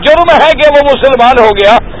چونکہ جرم ہے کہ وہ مسلمان ہو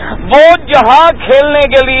گیا، وہ جہاں کھیلنے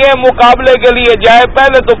کے لیے، مقابلے کے لیے جائے،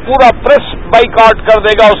 پہلے تو پورا پریس بائیکاٹ کر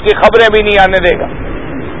دے گا، اس کی خبریں بھی نہیں آنے دے گا،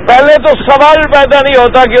 پہلے تو سوال پیدا نہیں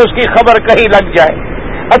ہوتا کہ اس کی خبر کہیں لگ جائے۔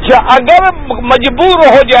 اچھا، اگر مجبور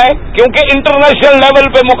ہو جائے، کیونکہ انٹرنیشنل لیول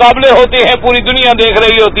پہ مقابلے ہوتے ہیں، پوری دنیا دیکھ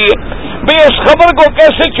رہی ہوتی ہے، بھئی اس خبر کو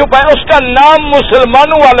کیسے چھپائیں؟ اس کا نام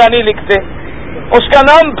مسلمانوں والا نہیں لکھتے، اس کا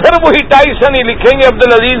نام پھر وہی ٹائسن ہی لکھیں گے،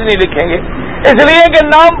 عبدالعزیز نہیں لکھیں گے، اس لیے کہ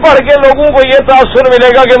نام پڑھ کے لوگوں کو یہ تاثر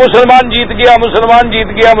ملے گا کہ مسلمان جیت گیا، مسلمان جیت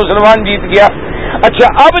گیا، مسلمان جیت گیا۔ اچھا،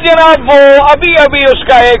 اب جناب وہ ابھی اس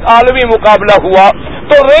کا ایک عالمی مقابلہ ہوا،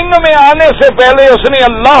 تو رنگ میں آنے سے پہلے اس نے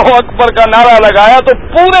اللہ اکبر کا نعرہ لگایا، تو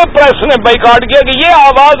پورے پریس نے بائیکاٹ کیا کہ یہ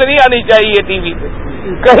آواز نہیں آنی چاہیے ٹی وی پہ،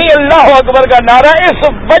 کہیں اللہ اکبر کا نعرہ اس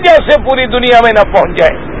وجہ سے پوری دنیا میں نہ پہنچ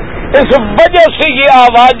جائے، اس وجہ سے یہ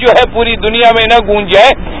آواز جو ہے پوری دنیا میں نہ گونج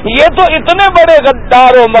جائے۔ یہ تو اتنے بڑے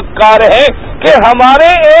غدار و مکار ہیں کہ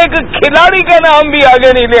ہمارے ایک کھلاڑی کا نام بھی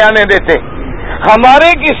آگے نہیں لے آنے دیتے،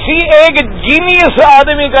 ہمارے کسی ایک جینیس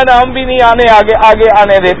آدمی کا نام بھی نہیں آگے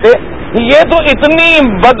آنے دیتے۔ یہ تو اتنی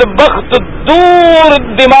بدبخت دور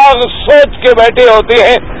دماغ سوچ کے بیٹھے ہوتے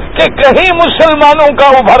ہیں کہ کہیں مسلمانوں کا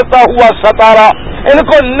ابھرتا ہوا ستارہ ان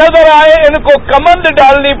کو نظر آئے، ان کو کمند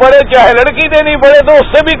ڈالنی پڑے، چاہے لڑکی دینی پڑے تو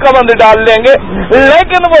اس سے بھی کمند ڈال لیں گے،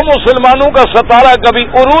 لیکن وہ مسلمانوں کا ستارہ کبھی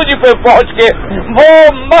عروج پہ پہنچ کے وہ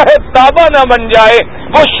مہ تابہ نہ بن جائے،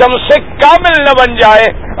 وہ شمس کامل نہ بن جائے،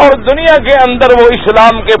 اور دنیا کے اندر وہ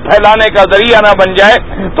اسلام کے پھیلانے کا ذریعہ نہ بن جائے۔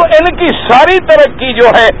 تو ان کی ساری ترقی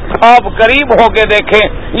جو ہے آپ قریب ہو کے دیکھیں،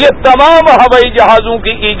 یہ تمام ہوائی جہازوں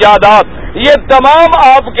کی ایجادات، یہ تمام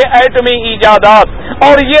آپ کے ایٹمی ایجادات،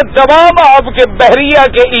 اور یہ تمام آپ کے بحریہ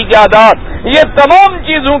کے ایجادات، یہ تمام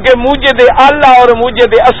چیزوں کے موجد اعلیٰ اور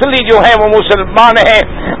موجد اصلی جو ہیں وہ مسلمان ہیں،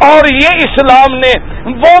 اور یہ اسلام نے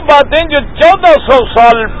وہ باتیں جو 1400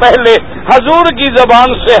 سال پہلے حضور کی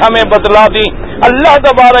زبان سے ہمیں بتلا دی، اللہ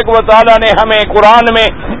تبارک و تعالی نے ہمیں قرآن میں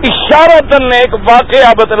اشارتاً ایک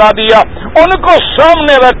واقعہ بتلا دیا، ان کو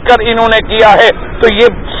سامنے رکھ کر انہوں نے کیا ہے۔ تو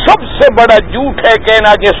یہ سب سے بڑا جھوٹ ہے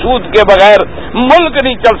کہنا کہ سود کے بغیر ملک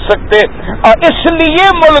نہیں چل سکتے، اور اس لیے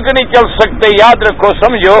ملک نہیں چل سکتے، یاد رکھو،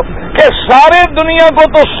 سمجھو کہ سارے دنیا کو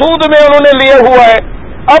تو سود میں انہوں نے لیا ہوا ہے۔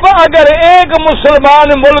 اب اگر ایک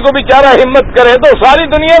مسلمان ملک بیچارہ ہمت کرے تو ساری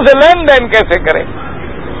دنیا سے لین دین کیسے کرے؟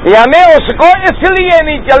 یعنی اس کو اس لیے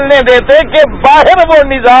نہیں چلنے دیتے کہ باہر وہ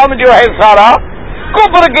نظام جو ہے سارا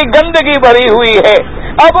کفر کی گندگی بھری ہوئی ہے۔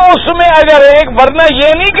 اب اس میں اگر ایک، ورنہ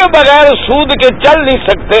یہ نہیں کہ بغیر سود کے چل نہیں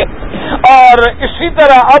سکتے، اور اسی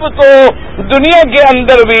طرح اب تو دنیا کے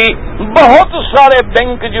اندر بھی بہت سارے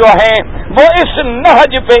بینک جو ہیں وہ اس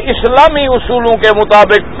نہج پہ، اسلامی اصولوں کے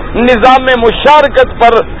مطابق نظام مشارکت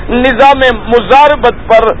پر، نظام مزاربت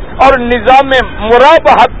پر اور نظام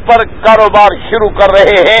مرابحت پر کاروبار شروع کر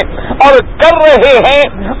رہے ہیں، اور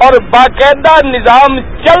اور باقاعدہ نظام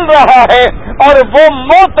چل رہا ہے، اور وہ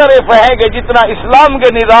معترف ہے کہ جتنا اسلام کے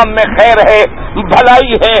نظام میں خیر ہے،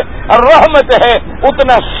 بھلائی ہے، رحمت ہے،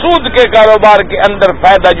 اتنا سود کے کاروبار کے اندر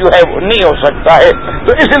فائدہ جو ہے وہ نہیں ہو سکتا ہے۔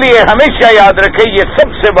 تو اس لیے ہمیشہ یاد رکھیں یہ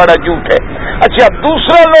سب سے بڑا جھوٹ ہے۔ اچھا،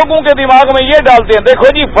 دوسرا لوگوں کے دماغ میں یہ ڈالتے ہیں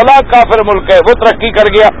دیکھو جی فلاں کافر ملک ہے وہ ترقی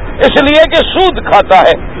کر گیا اس لیے کہ سود کھاتا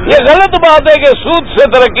ہے۔ یہ غلط بات ہے کہ سود سے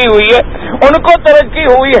ترقی ہوئی ہے۔ ان کو ترقی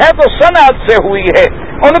ہوئی ہے تو صنعت سے ہوئی ہے،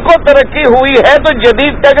 ان کو ترقی ہوئی ہے تو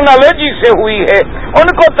جدید ٹیکنالوجی سے ہوئی ہے،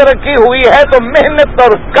 ان کو ترقی ہوئی ہے تو محنت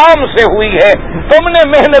اور کام سے ہوئی ہے۔ تم نے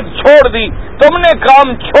محنت چھوڑ دی، تم نے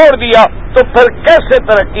کام چھوڑ دیا تو پھر کیسے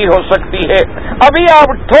ترقی ہو سکتی ہے؟ ابھی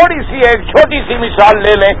آپ تھوڑی سی ایک چھوٹی سی مثال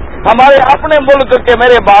لے لیں، ہمارے اپنے ملک کے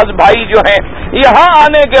میرے بعض بھائی جو ہیں یہاں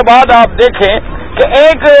آنے کے بعد آپ دیکھیں کہ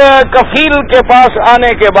ایک کفیل کے پاس آنے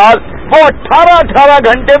کے بعد وہ 18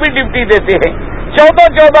 گھنٹے بھی ڈیوٹی دیتے ہیں،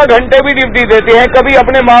 14 گھنٹے بھی ڈیوٹی دیتے ہیں۔ کبھی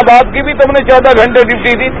اپنے ماں باپ کی بھی تم نے 14 گھنٹے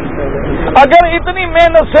ڈیوٹی دی؟ اگر اتنی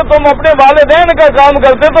محنت سے تم اپنے والدین کا کام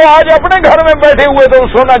کرتے تو آج اپنے گھر میں بیٹھے ہوئے تم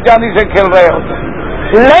سونا چاندی سے کھیل رہے ہوتے۔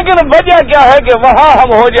 لیکن وجہ کیا ہے کہ وہاں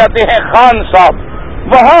ہم ہو جاتے ہیں خان صاحب،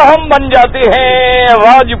 وہاں ہم بن جاتے ہیں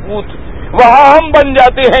راجپوت، وہاں ہم بن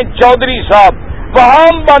جاتے ہیں چودھری صاحب، وہاں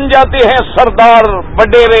ہم بن جاتے ہیں سردار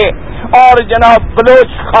وڈیرے اور جناب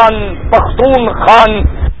بلوچ خان، پختون خان۔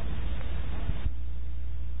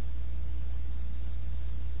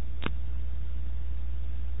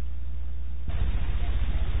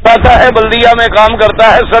 آتا ہے بلدیہ میں کام کرتا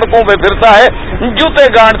ہے، سڑکوں پہ پھرتا ہے، جوتے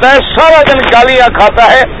گانٹتا ہے، سارا دن گالیاں کھاتا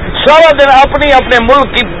ہے، سارا دن اپنے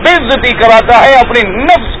ملک کی بے عزتی کراتا ہے، اپنی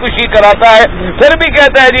نفس کشی کراتا ہے، پھر بھی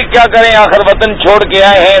کہتا ہے جی کیا کریں آخر وطن چھوڑ کے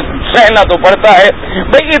آئے ہیں، سہنا تو پڑتا ہے۔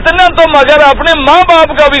 بھئی اتنا تم اگر اپنے ماں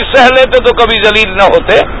باپ کا بھی سہ لیتے تو کبھی ذلیل نہ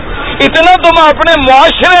ہوتے، اتنا تم اپنے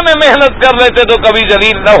معاشرے میں محنت کر لیتے تو کبھی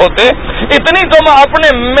ذلیل نہ ہوتے، اتنی تم اپنے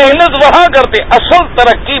محنت وہاں کرتے۔ اصل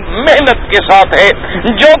ترقی محنت کے ساتھ ہے۔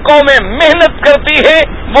 جو قومیں محنت کرتی ہے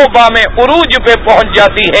وہ بام عروج پہ پہنچ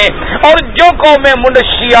جاتی ہے، اور جو قومیں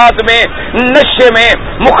منشیات میں، نشے میں،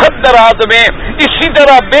 مخدرات میں، اسی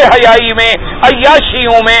طرح بے حیائی میں،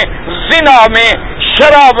 عیاشیوں میں، زنا میں،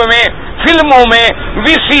 شراب میں، فلموں میں،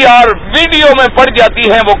 وی سی آر ویڈیو میں پڑ جاتی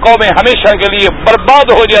ہیں، وہ قومیں ہمیشہ کے لیے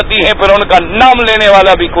برباد ہو جاتی ہیں، پھر ان کا نام لینے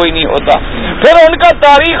والا بھی کوئی نہیں ہوتا، پھر ان کا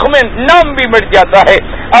تاریخ میں نام بھی مٹ جاتا ہے۔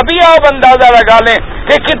 ابھی آپ اندازہ لگا لیں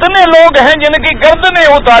کہ کتنے لوگ ہیں جن کی گردنیں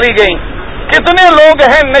اتاری گئیں، کتنے لوگ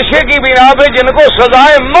ہیں نشے کی بنا پہ جن کو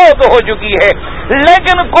سزائے موت ہو چکی ہے،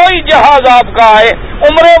 لیکن کوئی جہاز آپ کا آئے،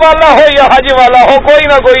 عمرے والا ہو یا حج والا ہو، کوئی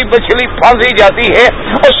نہ کوئی مچھلی پھانسی جاتی ہے،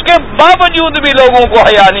 اس کے باوجود بھی لوگوں کو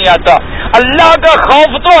حیا نہیں آتا۔ اللہ کا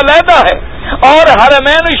خوف تو علیحدہ ہے، اور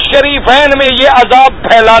حرمین الشریفین میں یہ عذاب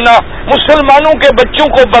پھیلانا، مسلمانوں کے بچوں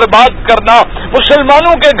کو برباد کرنا،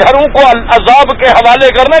 مسلمانوں کے گھروں کو عذاب کے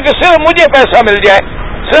حوالے کرنا کہ صرف مجھے پیسہ مل جائے،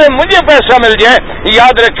 صرف مجھے پیسہ مل جائے۔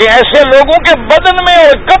 یاد رکھیں ایسے لوگوں کے بدن میں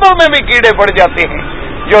اور قبر میں بھی کیڑے پڑ جاتے ہیں،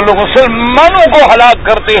 جو لوگ مسلمانوں کو ہلاک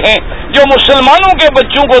کرتے ہیں، جو مسلمانوں کے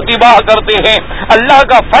بچوں کو تباہ کرتے ہیں۔ اللہ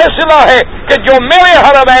کا فیصلہ ہے کہ جو میرے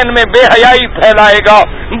حرمین میں بے حیائی پھیلائے گا،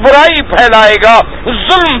 برائی پھیلائے گا،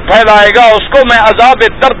 ظلم پھیلائے گا، اس کو میں عذاب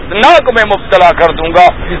دردناک میں مبتلا کر دوں گا۔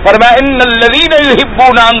 فرمایا ان الذین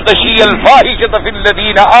یحبون ان تشیع الفاحشۃ فی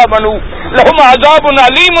الذین آمنوا لہم عذاب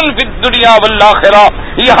علیم فی الدنیا والآخرہ،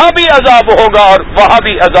 یہاں بھی عذاب ہوگا اور وہاں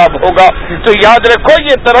بھی عذاب ہوگا۔ تو یاد رکھو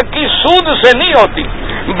یہ ترقی سود سے نہیں ہوتی،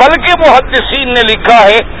 بلکہ محدثین نے لکھا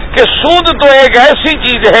ہے کہ سود تو ایک ایسی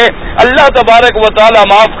چیز ہے، اللہ تبارک و تعالی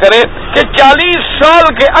معاف کرے، کہ 40 سال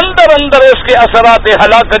کے اندر اندر اس کے اثرات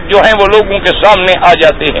ہلاکت جو ہیں وہ لوگوں کے سامنے آ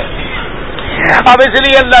جاتے ہیں۔ اب اس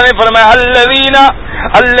لیے اللہ نے فرمایا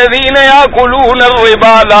الذین یاکلون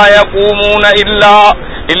الربا لا یقومون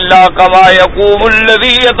الا کما یقوم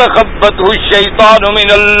الذی یتخبطہ الشیطان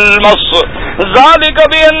من المس ذلک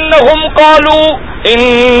بانہم قالوا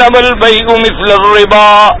انما البیع مثل الربا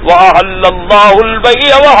واحل اللہ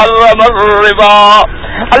البیع وحرم الربا۔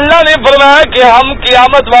 اللہ نے فرمایا کہ ہم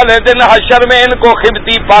قیامت والے دن حشر میں ان کو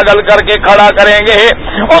خبتی پاگل کر کے کھڑا کریں گے۔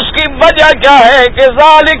 اس کی وجہ کیا ہے کہ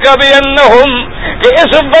ذالک بانہم، کہ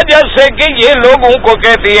اس وجہ سے کہ یہ لوگوں کو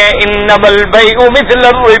کہتی ہیں انما البیع مثل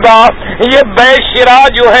الربا، یہ بیع شراء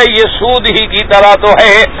جو ہے یہ سود ہی کی طرح تو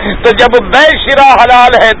ہے، تو جب بیع شراء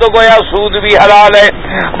حلال ہے تو گویا سود بھی حلال ہے۔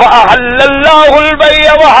 وَأَحَلَّ اللَّهُ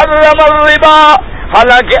الْبَيْعَ وَحَرَّمَ الرِّبَا،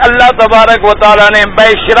 حالانکہ اللہ تبارک و تعالیٰ نے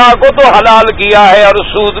بیع شراء کو تو حلال کیا ہے اور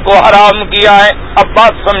سود کو حرام کیا ہے۔ اب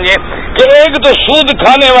بات سمجھیں کہ ایک تو سود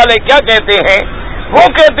کھانے والے کیا کہتے ہیں، وہ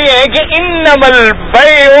کہتے ہیں کہ انما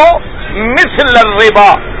البیع مثل الربا،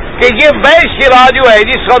 کہ یہ بیع شراء جو ہے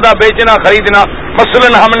جی سودا بیچنا خریدنا،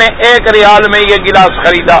 مثلا ہم نے 1 ریال میں یہ گلاس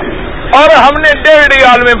خریدا اور ہم نے 1.5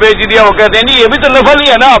 ریال میں بیچ دیا، وہ کہتے ہیں جی یہ بھی تو نفل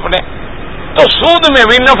ہی ہے نا، آپ نے تو سود میں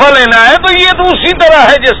بھی نفع لینا ہے تو یہ تو اسی طرح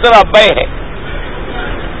ہے جس طرح بے ہے.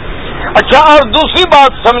 اچھا، اور دوسری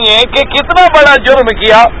بات سمجھیں کہ کتنا بڑا جرم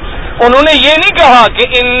کیا. انہوں نے یہ نہیں کہا کہ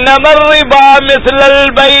انما الربا مثل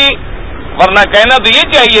البیع، ورنہ کہنا تو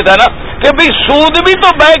یہ چاہیے تھا نا کہ بھئی سود بھی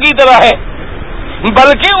تو بے کی طرح ہے،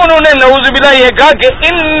 بلکہ انہوں نے نعوذ باللہ یہ کہا کہ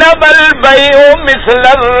انما البیع مثل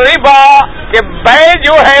الربا، کہ بے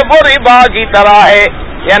جو ہے وہ ربا کی طرح ہے.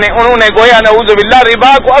 یعنی انہوں نے گویا نعوذ باللہ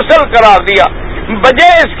ربا کو اصل قرار دیا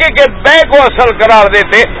بجائے اس کے کہ بے کو اصل قرار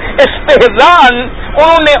دیتے. استہزاءً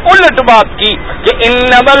انہوں نے الٹ بات کی کہ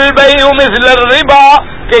انما البیع مثل الربا،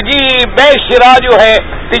 کہ جی بے شراء جو ہے،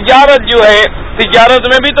 تجارت جو ہے، تجارت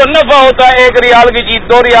میں بھی تو نفع ہوتا ہے. 1 ریال کی چیز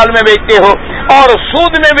 2 ریال میں بیچتے ہو، اور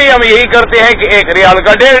سود میں بھی ہم یہی کرتے ہیں کہ 1 ریال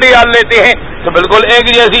کا 1.5 ریال لیتے ہیں، تو بالکل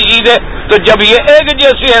ایک جیسی چیز ہے. تو جب یہ ایک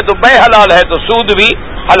جیسی ہے تو بے حلال ہے تو سود بھی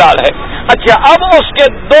حلال ہے. اچھا، اب اس کے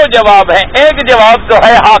 2 جواب ہیں. ایک جواب تو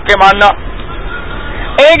ہے حاکمانہ،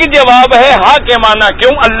 ایک جواب ہے حاکمانہ.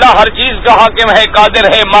 کیوں؟ اللہ ہر چیز کا حاکم ہے، قادر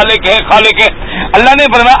ہے، مالک ہے، خالق ہے. اللہ نے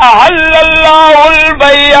فرمایا احل اللہ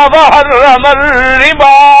البیع وحرم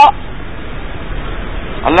الربا.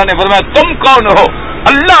 اللہ نے فرمایا تم کون ہو؟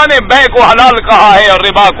 اللہ نے بے کو حلال کہا ہے اور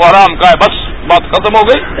ربا کو حرام کہا ہے، بس بات ختم ہو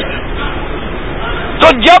گئی.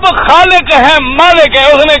 تو جب خالق ہے، مالک ہے،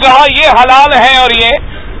 اس نے کہا یہ حلال ہے اور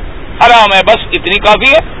یہ حرام ہے، بس اتنی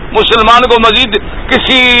کافی ہے. مسلمان کو مزید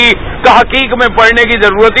کسی تحقیق میں پڑھنے کی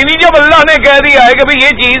ضرورت ہی نہیں. جب اللہ نے کہہ دیا ہے کہ بھئی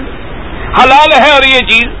یہ چیز حلال ہے اور یہ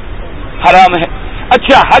چیز حرام ہے.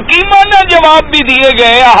 اچھا، حکیمانہ جواب بھی دیے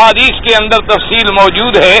گئے، احادیث کے اندر تفصیل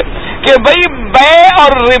موجود ہے کہ بھئی بے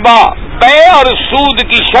اور ربا، بے اور سود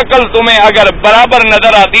کی شکل تمہیں اگر برابر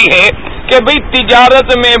نظر آتی ہے کہ بھئی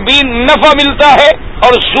تجارت میں بھی نفع ملتا ہے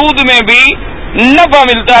اور سود میں بھی نفع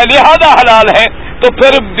ملتا ہے لہذا حلال ہے، تو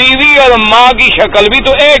پھر بیوی اور ماں کی شکل بھی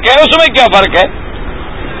تو ایک ہے، اس میں کیا فرق ہے؟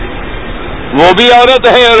 وہ بھی عورت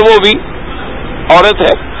ہے اور وہ بھی عورت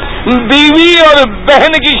ہے. بیوی اور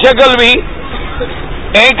بہن کی شکل بھی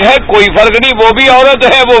ایک ہے، کوئی فرق نہیں، وہ بھی عورت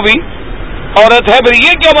ہے وہ بھی عورت ہے. پھر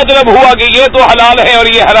یہ کیا مطلب ہوا کہ یہ تو حلال ہے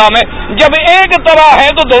اور یہ حرام ہے؟ جب ایک طرح ہے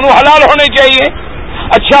تو دونوں حلال ہونے چاہیے.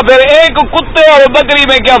 اچھا، پھر ایک کتے اور بکری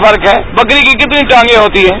میں کیا فرق ہے؟ بکری کی کتنی ٹانگیں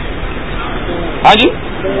ہوتی ہیں؟ ہاں جی،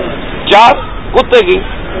 4، کتے کی.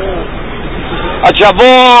 اچھا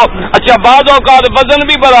بعض اوقات وزن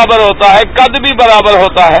بھی برابر ہوتا ہے، قد بھی برابر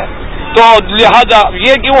ہوتا ہے، تو لہذا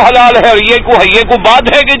یہ کیوں حلال ہے اور یہ کو بات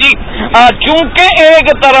ہے کہ جی چونکہ ایک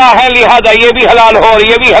طرح ہے لہذا یہ بھی حلال ہو اور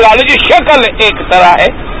یہ بھی حلال ہے. جو شکل ایک طرح ہے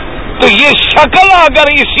تو یہ شکل اگر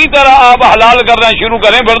اسی طرح آپ حلال کرنا شروع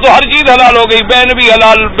کریں پھر تو ہر چیز حلال ہو گئی. بہن بھی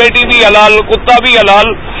حلال، بیٹی بھی حلال، کتا بھی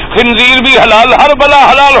حلال، خنزیر بھی حلال، ہر بلا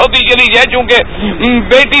حلال ہوتی چلی جائے. چونکہ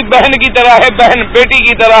بیٹی بہن کی طرح ہے، بہن بیٹی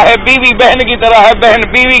کی طرح ہے، بیوی بہن کی طرح ہے، بہن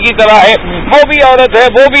بیوی کی طرح ہے، وہ بھی عورت ہے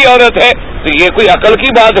وہ بھی عورت ہے. تو یہ کوئی عقل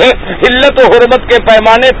کی بات ہے؟ علت و حرمت کے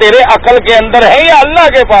پیمانے تیرے عقل کے اندر ہے یا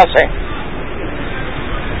اللہ کے پاس ہے؟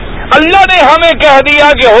 اللہ نے ہمیں کہہ دیا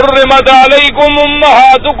کہ حرمت علیکم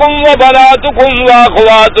امہاتکم وبناتکم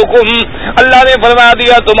واخواتکم. اللہ نے فرما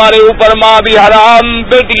دیا تمہارے اوپر ماں بھی حرام،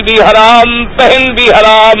 بیٹی بھی حرام، بہن بھی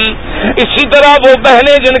حرام. اسی طرح وہ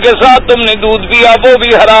بہنیں جن کے ساتھ تم نے دودھ پیا وہ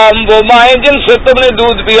بھی حرام، وہ مائیں جن سے تم نے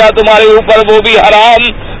دودھ پیا تمہارے اوپر وہ بھی حرام.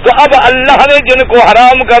 تو اب اللہ نے جن کو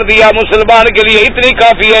حرام کر دیا مسلمان کے لیے اتنی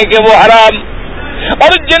کافی ہے کہ وہ حرام،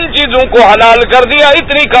 اور جن چیزوں کو حلال کر دیا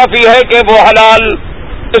اتنی کافی ہے کہ وہ حلال.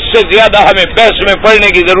 اس سے زیادہ ہمیں بحث میں پڑھنے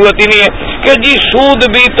کی ضرورت ہی نہیں ہے کہ جی سود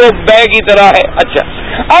بھی تو بے کی طرح ہے. اچھا،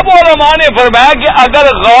 اب علماء نے فرمایا کہ اگر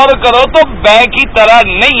غور کرو تو بے کی طرح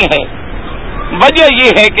نہیں ہے. وجہ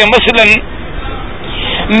یہ ہے کہ مثلا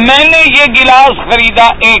میں نے یہ گلاس خریدا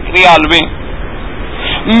 1 ریال میں،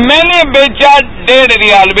 میں نے بیچا 1.5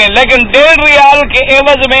 ریال میں، لیکن 1.5 ریال کے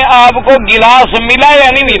عوض میں آپ کو گلاس ملا یا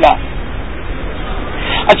نہیں ملا؟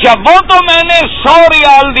 اچھا، وہ تو میں نے 100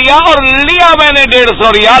 ریال دیا اور لیا میں نے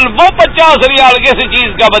 150 ریال، وہ 50 ریال کسی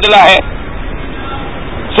چیز کا بدلہ ہے؟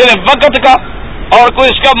 صرف وقت کا، اور کوئی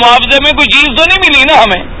اس کا معاوضے میں کوئی چیز تو نہیں ملی نا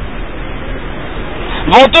ہمیں.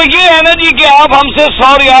 وہ تو یہ ہے نا جی کہ آپ ہم سے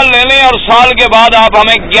 100 ریال لے لیں اور سال کے بعد آپ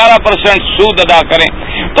ہمیں 11% سود ادا کریں.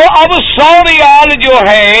 تو اب 100 ریال جو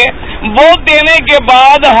ہے وہ دینے کے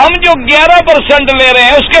بعد ہم جو 11% لے رہے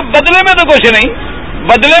ہیں اس کے بدلے میں تو کچھ نہیں،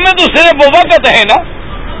 بدلے میں تو صرف وہ وقت ہے نا،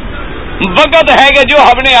 وقت ہے کہ جو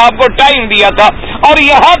ہم نے آپ کو ٹائم دیا تھا. اور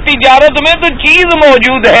یہاں تجارت میں تو چیز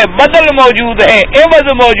موجود ہے، بدل موجود ہے،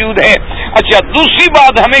 عوض موجود ہے. اچھا، دوسری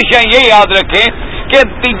بات ہمیشہ یہ یاد رکھیں کہ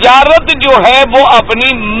تجارت جو ہے وہ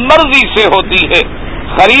اپنی مرضی سے ہوتی ہے،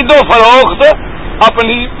 خرید و فروخت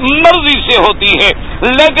اپنی مرضی سے ہوتی ہے،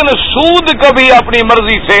 لیکن سود کبھی اپنی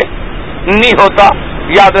مرضی سے نہیں ہوتا.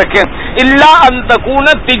 یاد رکھیں الا ان تکون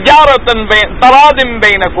تجارتا تراض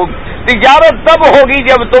بینکم، تجارت تب ہوگی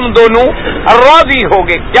جب تم دونوں راضی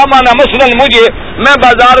ہوگے۔ کیا مانا؟ مثلا میں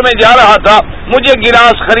بازار میں جا رہا تھا، مجھے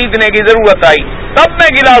گلاس خریدنے کی ضرورت آئی، تب میں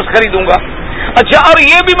گلاس خریدوں گا۔ اچھا، اور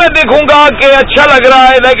یہ بھی میں دیکھوں گا کہ اچھا لگ رہا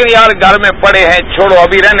ہے لیکن یار گھر میں پڑے ہیں، چھوڑو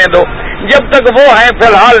ابھی رہنے دو، جب تک وہ ہیں فی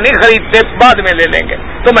الحال نہیں خریدتے، بعد میں لے لیں گے،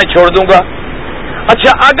 تو میں چھوڑ دوں گا۔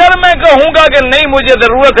 اچھا، اگر میں کہوں گا کہ نہیں مجھے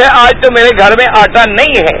ضرورت ہے، آج تو میرے گھر میں آٹا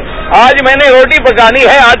نہیں ہے، آج میں نے روٹی پکانی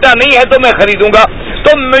ہے، آٹا نہیں ہے، تو میں خریدوں گا،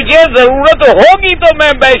 تو مجھے ضرورت ہوگی تو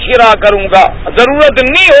میں بے شرا کروں گا، ضرورت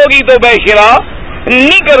نہیں ہوگی تو بے شرا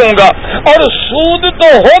نہیں کروں گا۔ اور سود تو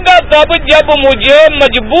ہوگا تب جب مجھے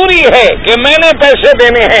مجبوری ہے کہ میں نے پیسے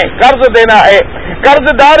دینے ہیں، قرض دینا ہے،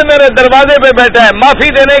 قرض دار میرے دروازے پہ بیٹھا ہے، معافی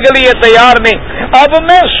دینے کے لیے تیار نہیں، اب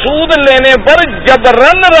میں سود لینے پر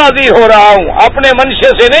جبرن راضی ہو رہا ہوں، اپنے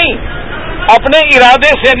منشے سے نہیں، اپنے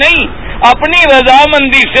ارادے سے نہیں، اپنی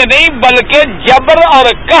رضامندی سے نہیں، بلکہ جبر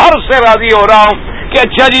اور قہر سے راضی ہو رہا ہوں کہ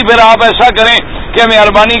اچھا جی پھر آپ ایسا کریں کہ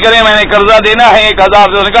مہربانی کریں، میں نے قرضہ دینا ہے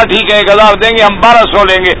 1000، نے کہا ٹھیک ہے 1000 دیں گے، ہم 1200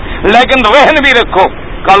 لیں گے، لیکن رہن بھی رکھو،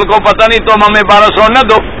 کل کو پتہ نہیں تم ہمیں 1200 نہ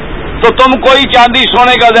دو تو تم کوئی چاندی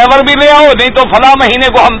سونے کا زیور بھی لے آؤ، نہیں تو فلاں مہینے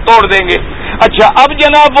کو ہم توڑ دیں گے۔ اچھا، اب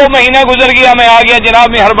جناب وہ مہینہ گزر گیا، میں آ گیا،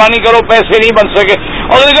 جناب مہربانی کرو پیسے نہیں بن سکے،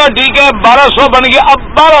 اور نے کہا ٹھیک ہے 1200 بن گیا، اب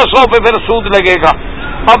 1200 پہ پھر سود لگے گا،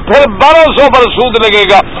 اب پھر 1200 پر سود لگے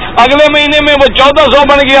گا، اگلے مہینے میں وہ 1400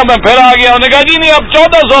 بن گیا، میں پھر آ گیا، انہوں نے کہا جی نہیں اب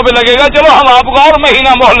 1400 پہ لگے گا، چلو ہم آپ کو اور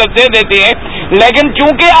مہینہ مہلت دے دیتے ہیں، لیکن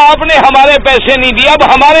چونکہ آپ نے ہمارے پیسے نہیں دیے،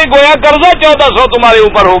 اب ہمارے گویا قرضہ 1400 تمہارے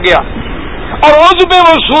اوپر ہو گیا، اور اس پہ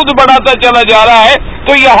وہ سود بڑھاتا چلا جا رہا ہے،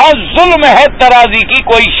 تو یہاں ظلم ہے، ترازی کی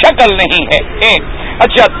کوئی شکل نہیں ہے۔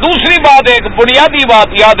 اچھا، دوسری بات، ایک بنیادی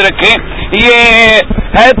بات یاد رکھیں، یہ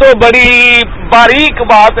ہے تو بڑی باریک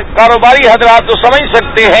بات، کاروباری حضرات تو سمجھ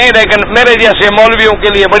سکتے ہیں، لیکن میرے جیسے مولویوں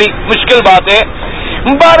کے لیے بڑی مشکل بات ہے۔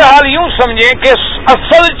 بہرحال یوں سمجھیں کہ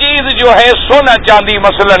اصل چیز جو ہے سونا چاندی،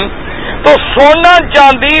 مثلا تو سونا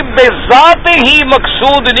چاندی بذات ہی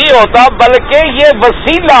مقصود نہیں ہوتا، بلکہ یہ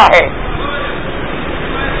وسیلہ ہے،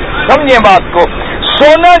 سمجھیں بات کو،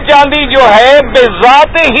 سونا چاندی جو ہے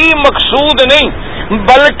بذات ہی مقصود نہیں،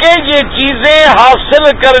 بلکہ یہ چیزیں حاصل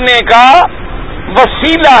کرنے کا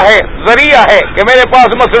وسیلہ ہے، ذریعہ ہے، کہ میرے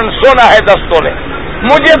پاس مثلا سونا ہے 10 تولے،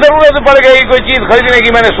 مجھے ضرورت پڑ گئی کوئی چیز خریدنے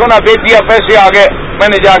کی، میں نے سونا بیچ دیا، پیسے آ گئے، میں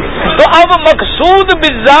نے جا کے، تو اب مقصود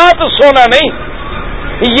بذات سونا نہیں،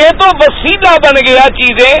 یہ تو وسیلہ بن گیا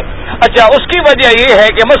چیزیں۔ اچھا، اس کی وجہ یہ ہے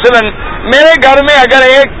کہ مثلا میرے گھر میں اگر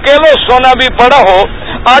 1 کلو سونا بھی پڑا ہو،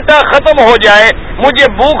 آٹا ختم ہو جائے،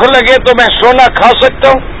 مجھے بھوک لگے تو میں سونا کھا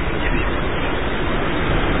سکتا ہوں،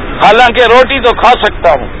 حالانکہ روٹی تو کھا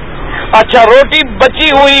سکتا ہوں۔ اچھا، روٹی بچی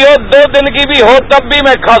ہوئی ہو 2 دن کی بھی ہو تب بھی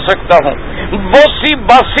میں کھا سکتا ہوں، بوسی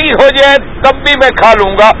باسی ہو جائے تب بھی میں کھا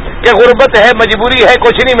لوں گا کہ غربت ہے، مجبوری ہے،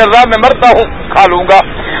 کچھ نہیں مل رہا، میں مرتا ہوں، کھا لوں گا۔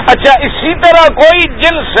 اچھا، اسی طرح کوئی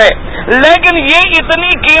جنس ہے لیکن یہ اتنی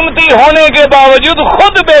قیمتی ہونے کے باوجود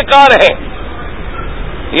خود بیکار ہے،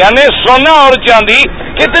 یعنی سونا اور چاندی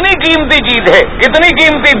کتنی قیمتی چیز ہے، کتنی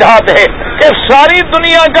قیمتی دھات ہے کہ ساری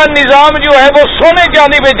دنیا کا نظام جو ہے وہ سونے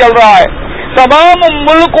چاندی پہ چل رہا ہے، تمام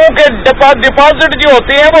ملکوں کے ڈپازٹ جو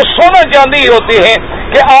ہوتے ہیں وہ سونا چاندی ہوتی ہے،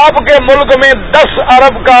 کہ آپ کے ملک میں 10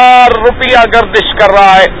 ارب کا روپیہ گردش کر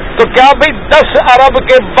رہا ہے، تو کیا بھئی 10 ارب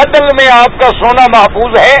کے بدل میں آپ کا سونا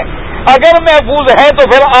محفوظ ہے؟ اگر محفوظ ہے تو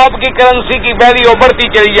پھر آپ کی کرنسی کی ویلیو بڑھتی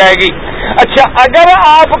چلی جائے گی۔ اچھا، اگر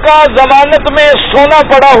آپ کا ضمانت میں سونا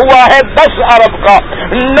پڑا ہوا ہے 10 ارب کا،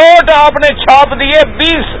 نوٹ آپ نے چھاپ دیے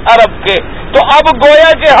 20 ارب کے، تو اب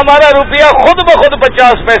گویا کہ ہمارا روپیہ خود بخود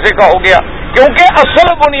 50 پیسے کا ہو گیا، کیونکہ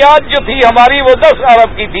اصل بنیاد جو تھی ہماری وہ 10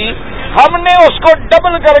 ارب کی تھی، ہم نے اس کو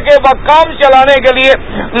ڈبل کر کے کام چلانے کے لیے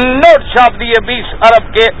نوٹ چھاپ دیے 20 ارب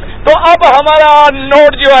کے، تو اب ہمارا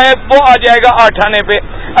نوٹ جو ہے وہ آ جائے گا 8 آنے پہ۔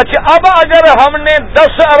 اچھا، اب اگر ہم نے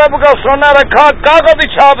 10 ارب کا سونا رکھا، کاغذ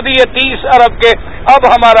چھاپ دیے 30 ارب کے، اب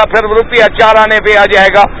ہمارا پھر روپیہ 4 آنے پہ آ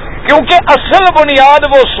جائے گا، کیونکہ اصل بنیاد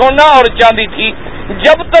وہ سونا اور چاندی تھی،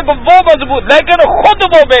 جب تک وہ مضبوط، لیکن خود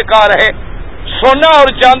وہ بیکار ہے، سونا اور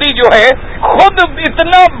چاندی جو ہے خود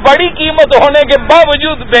اتنا بڑی قیمت ہونے کے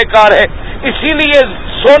باوجود بیکار ہے۔ اسی لیے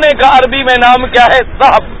سونے کا عربی میں نام کیا ہے؟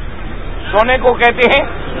 ذہب، سونے کو کہتے ہیں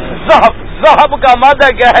ذہب، ذہب کا مادہ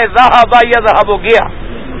کیا ہے؟ ذہب یا ذہب ہو گیا،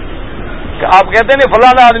 آپ کہتے ہیں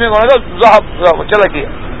فلانا آدمی کو ذہب چلا گیا،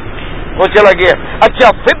 وہ چلا گیا۔ اچھا،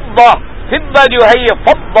 فضہ، فضہ جو ہے یہ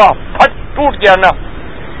فضہ، پھٹ ٹوٹ جانا،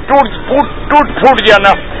 ٹوٹ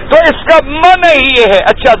جانا، تو اس کا معنی ہی یہ ہے۔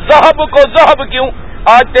 اچھا، ذہب کو ذہب کیوں؟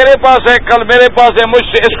 آج تیرے پاس ہے، کل میرے پاس ہے، مجھ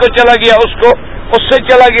سے اس کو چلا گیا، اس کو اس سے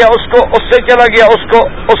چلا گیا، اس کو اس سے چلا گیا، اس کو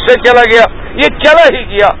اس سے چلا گیا، یہ چلا ہی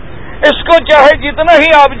گیا۔ اس کو چاہے جتنا ہی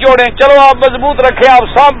آپ جوڑیں، چلو آپ مضبوط رکھیں، آپ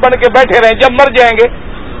سانپ بن کے بیٹھے رہیں، جب مر جائیں گے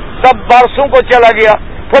تب وارثوں کو چلا گیا،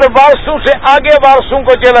 پھر وارثوں سے آگے وارثوں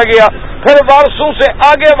کو چلا گیا، پھر وارثوں سے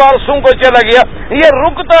آگے وارثوں کو چلا گیا، یہ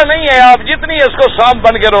رکتا نہیں ہے، آپ جتنی اس کو سانپ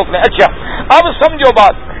بن کے روک لیں۔ اچھا اب سمجھو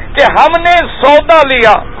بات کہ ہم نے سودا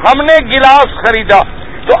لیا، ہم نے گلاس خریدا،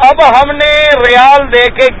 تو اب ہم نے ریال دے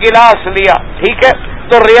کے گلاس لیا، ٹھیک ہے،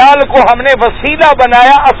 تو ریال کو ہم نے وسیلہ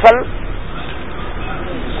بنایا اصل،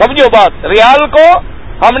 سمجھو بات، ریال کو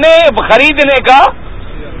ہم نے خریدنے کا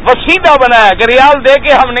وسیلہ بنایا کہ ریال دے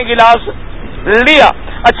کے ہم نے گلاس لیا۔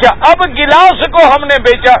 اچھا اب گلاس کو ہم نے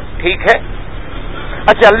بیچا، ٹھیک ہے،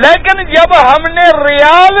 اچھا لیکن جب ہم نے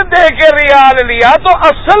ریال دے کے ریال لیا تو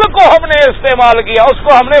اصل کو ہم نے استعمال کیا، اس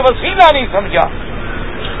کو ہم نے وسیلہ نہیں سمجھا۔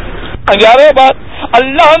 11 بات،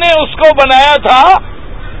 اللہ نے اس کو بنایا تھا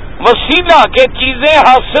وسیلہ کہ چیزیں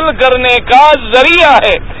حاصل کرنے کا ذریعہ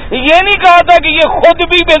ہے، یہ نہیں کہا تھا کہ یہ خود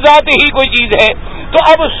بھی بذات ہی کوئی چیز ہے۔ تو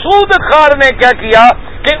اب سود خور نے کیا کیا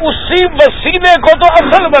کہ اسی وسیلے کو تو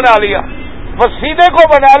اصل بنا لیا، وسیلے کو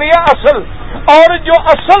بنا لیا اصل، اور جو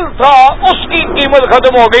اصل تھا اس کی قیمت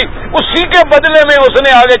ختم ہو گئی، اسی کے بدلے میں اس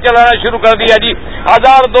نے آگے چلانا شروع کر دیا، جی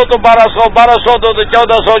 1000 دو تو 1200، 1200 دو تو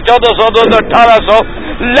 1400، 1400 دو تو 1800،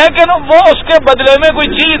 لیکن وہ اس کے بدلے میں کوئی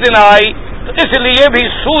چیز نہ آئی، تو اس لیے بھی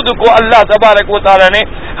سود کو اللہ تبارک و تعالی نے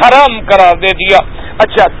حرام قرار دے دیا۔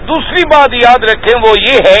 اچھا دوسری بات یاد رکھیں وہ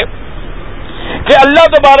یہ ہے کہ اللہ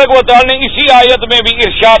تبارک و تعالی نے اسی آیت میں بھی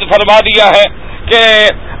ارشاد فرما دیا ہے کہ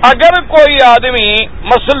اگر کوئی آدمی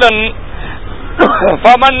مثلا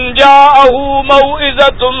فمن جاءه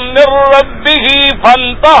موعظة من ربه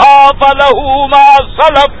فانتهى فله ما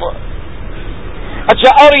سلف۔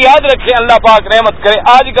 اچھا اور یاد رکھیں اللہ پاک رحمت کرے،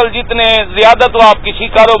 آج کل جتنے زیادہ تو آپ کسی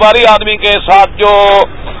کاروباری آدمی کے ساتھ جو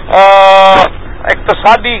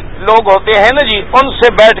اقتصادی لوگ ہوتے ہیں نا جی، ان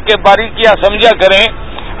سے بیٹھ کے باریکیاں سمجھا کریں،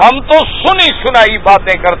 ہم تو سنی سنائی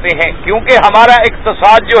باتیں کرتے ہیں، کیونکہ ہمارا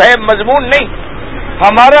اقتصاد جو ہے مضمون نہیں،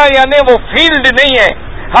 ہمارا یعنی وہ فیلڈ نہیں ہے،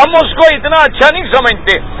 ہم اس کو اتنا اچھا نہیں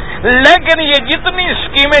سمجھتے، لیکن یہ جتنی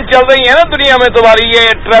اسکیمیں چل رہی ہیں نا دنیا میں تمہاری،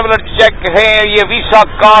 یہ ٹریولر چیک ہے، یہ ویسا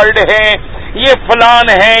کارڈ ہے، یہ فلان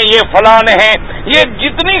ہے، یہ فلان ہے، یہ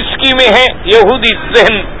جتنی اسکیمیں ہیں یہودی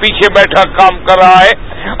ذہن پیچھے بیٹھا کام کر رہا ہے،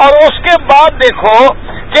 اور اس کے بعد دیکھو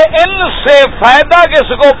کہ ان سے فائدہ کس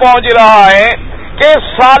کو پہنچ رہا ہے کہ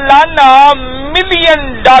سالانہ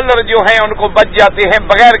 $1,000,000 جو ہیں ان کو بچ جاتے ہیں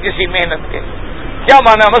بغیر کسی محنت کے۔ کیا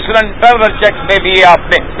مانا؟ مثلا ٹریولر چیک لے لیے آپ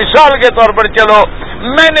نے، مثال کے طور پر چلو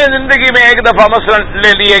میں نے زندگی میں ایک دفعہ مثلا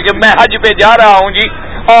لے لیے کہ میں حج پہ جا رہا ہوں جی،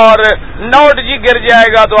 اور نوٹ جی گر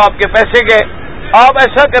جائے گا تو آپ کے پیسے گئے، آپ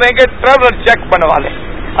ایسا کریں کہ ٹریولر چیک بنوا لیں۔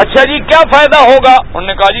 اچھا جی کیا فائدہ ہوگا؟ انہوں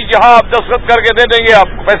نے کہا جی جہاں آپ دستخط کر کے دے دیں گے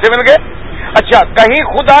آپ کو پیسے مل گئے۔ اچھا کہیں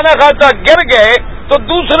خدا نہ خواستہ گر گئے تو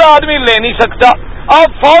دوسرا آدمی لے نہیں سکتا، آپ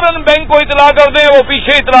فوراً بینک کو اطلاع کر دیں، وہ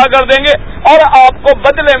پیچھے اطلاع کر دیں گے اور آپ کو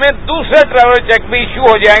بدلے میں دوسرے ٹریول چیک بھی ایشو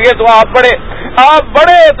ہو جائیں گے، تو آپ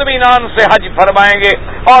بڑے اطمینان سے حج فرمائیں گے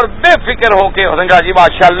اور بے فکر ہو کے ہوگا جی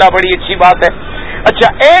ماشاءاللہ بڑی اچھی بات ہے۔ اچھا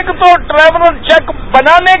ایک تو ٹریولر چیک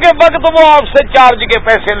بنانے کے وقت وہ آپ سے چارج کے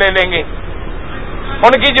پیسے لے لیں گے،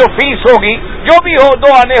 ان کی جو فیس ہوگی جو بھی ہو،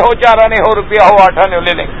 2 آنے ہو 4 آنے ہو روپیہ ہو 8 آنے ہو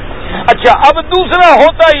لے لیں گے۔ اچھا اب دوسرا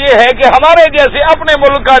ہوتا یہ ہے کہ ہمارے جیسے اپنے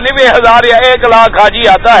ملک کا 90,000 یا 1,00,000 حاجی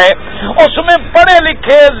آتا ہے، اس میں پڑھے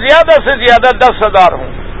لکھے زیادہ سے زیادہ 10,000 ہوں،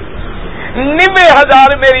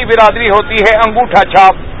 90,000 میری برادری ہوتی ہے انگوٹھا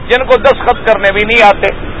چھاپ، جن کو دستخط کرنے بھی نہیں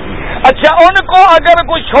آتے۔ اچھا ان کو اگر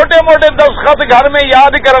کچھ چھوٹے موٹے دستخط گھر میں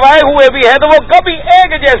یاد کروائے ہوئے بھی ہیں تو وہ کبھی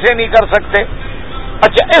ایک جیسے نہیں کر سکتے۔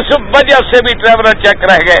 اچھا اس وجہ سے بھی ٹریولر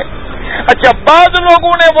چیک رہ گئے۔ اچھا بعض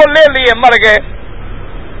لوگوں نے وہ لے لیے مر گئے،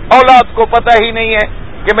 اولاد کو پتہ ہی نہیں ہے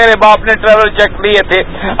کہ میرے باپ نے ٹریول چیک لیے تھے۔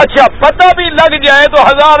 اچھا پتہ بھی لگ جائے تو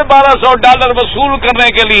 $1,000-1,200 وصول کرنے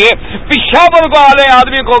کے لیے پشاور والے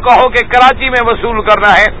آدمی کو کہو کہ کراچی میں وصول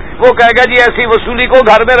کرنا ہے، وہ کہے گا جی ایسی وصولی کو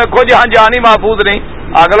گھر میں رکھو جہاں جان ہی محفوظ نہیں،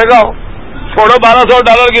 آگ لگاؤ، چھوڑو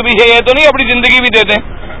 $1,200 کے پیچھے، یہ تو نہیں اپنی زندگی بھی دے دیں۔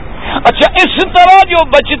 اچھا اس طرح جو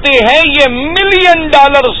بچتے ہیں یہ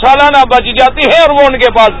 $1,000,000 سالانہ بچ جاتے ہیں اور وہ ان کے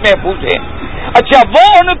پاس محفوظ ہے۔ اچھا وہ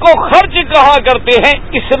ان کو خرچ کہا کرتے ہیں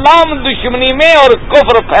اسلام دشمنی میں اور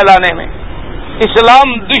کفر پھیلانے میں،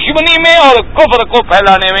 اسلام دشمنی میں اور کفر کو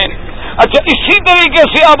پھیلانے میں۔ اچھا اسی طریقے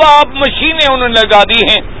سے اب آپ مشینیں انہوں نے لگا دی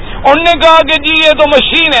ہیں، انہوں نے کہا کہ جی یہ تو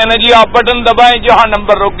مشین ہے نا جی، آپ بٹن دبائیں جہاں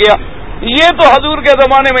نمبر رک گیا، یہ تو حضور کے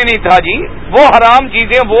زمانے میں نہیں تھا جی، وہ حرام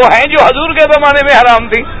چیزیں وہ ہیں جو حضور کے زمانے میں حرام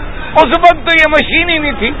تھی، اس وقت تو یہ مشین ہی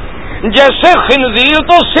نہیں تھی۔ جیسے خنزیر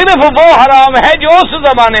تو صرف وہ حرام ہے جو اس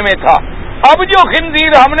زمانے میں تھا، اب جو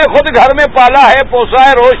خنزیر ہم نے خود گھر میں پالا ہے پوسا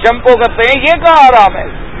ہے روز شیمپو کرتے ہیں، یہ کہاں حرام ہے؟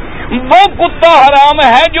 وہ کتا حرام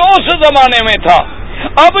ہے جو اس زمانے میں تھا۔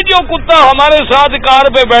 اب جو کتا ہمارے ساتھ کار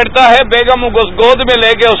پہ بیٹھتا ہے، بیگم کو گود میں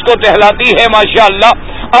لے کے اس کو ٹہلاتی ہے ماشاءاللہ،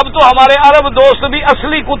 اب تو ہمارے عرب دوست بھی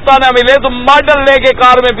اصلی کتا نہ ملے تو ماڈل لے کے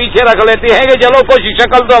کار میں پیچھے رکھ لیتے ہیں کہ چلو کچھ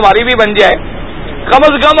شکل تو ہماری بھی بن جائے، کم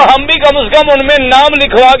از کم ہم بھی کم از کم ان میں نام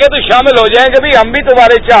لکھوا کے تو شامل ہو جائیں کہ بھی ہم بھی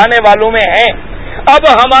تمہارے چاہنے والوں میں ہیں۔ اب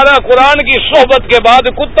ہمارا قرآن کی صحبت کے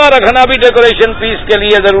بعد کتا رکھنا بھی ڈیکوریشن پیس کے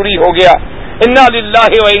لیے ضروری ہو گیا۔ انا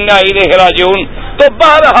للہ و انا الیہ راجعون۔ تو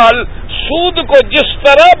بہرحال سود کو جس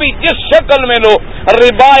طرح بھی جس شکل میں لو،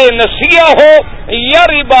 ربا نسیہ ہو یا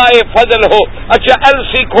ربا فضل ہو، اچھا ایل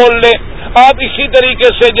سی کھول لیں آپ، اسی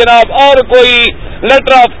طریقے سے جناب اور کوئی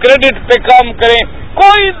لیٹر آف کریڈٹ پہ کام کریں،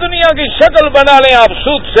 کوئی دنیا کی شکل بنا لیں، آپ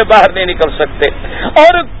سود سے باہر نہیں نکل سکتے۔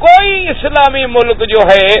 اور کوئی اسلامی ملک جو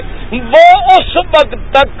ہے وہ اس وقت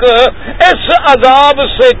تک اس عذاب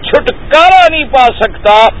سے چھٹکارا نہیں پا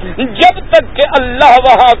سکتا جب تک کہ اللہ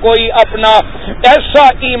وہاں کوئی اپنا ایسا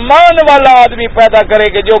ایمان والا آدمی پیدا کرے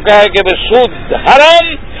کہ جو کہے کہ سود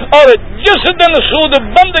حرام، اور جس دن سود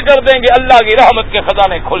بند کر دیں گے اللہ کی رحمت کے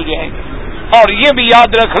خزانے کھل جائیں گے۔ اور یہ بھی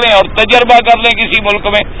یاد رکھ لیں اور تجربہ کر لیں کسی ملک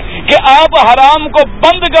میں کہ آپ حرام کو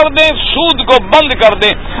بند کر دیں، سود کو بند کر دیں،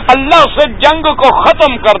 اللہ سے جنگ کو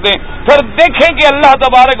ختم کر دیں، پھر دیکھیں کہ اللہ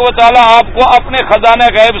تبارک و تعالیٰ آپ کو اپنے خزانہ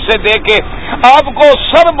غیب سے دے کے آپ کو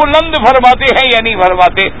سر بلند فرماتے ہیں یا نہیں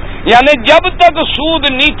فرماتے۔ یعنی جب تک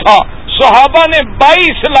سود نہیں تھا صحابہ نے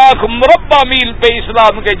 22 لاکھ مربع میل پہ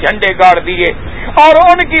اسلام کے جھنڈے گاڑ دیے، اور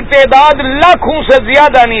ان کی تعداد لاکھوں سے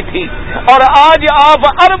زیادہ نہیں تھی، اور آج آپ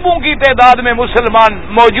اربوں کی تعداد میں مسلمان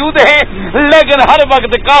موجود ہیں، لیکن ہر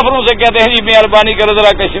وقت کافروں سے کہتے ہیں جی مہربانی کرو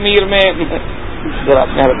ذرا کشمیر میں ذرا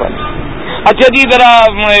مہربانی، اچھا جی ذرا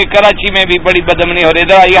کراچی میں بھی بڑی بدامنی ہو رہی،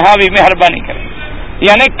 ذرا یہاں بھی مہربانی کریں۔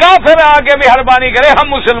 یعنی کافر آ کے مہربانی کرے ہم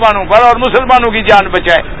مسلمانوں پر اور مسلمانوں کی جان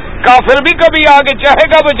بچائے، کافر بھی کبھی آگے چاہے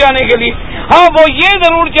گا بچانے کے لیے، ہاں وہ یہ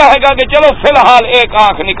ضرور چاہے گا کہ چلو فی الحال ایک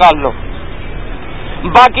آنکھ نکال لو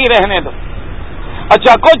باقی رہنے دو۔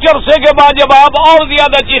 اچھا کچھ عرصے کے بعد جب آپ اور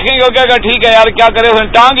زیادہ چیخیں گے کہے گا ٹھیک ہے یار کیا کرے اس نے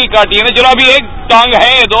ٹانگ ہی کاٹی ہے نا، چلو ابھی ایک ٹانگ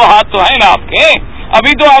ہے، 2 ہاتھ تو ہیں نا آپ کے،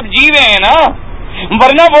 ابھی تو آپ جی رہے ہیں نا،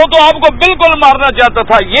 ورنہ وہ تو آپ کو بالکل مارنا چاہتا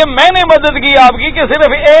تھا۔ یہ میں نے مدد کی آپ کی کہ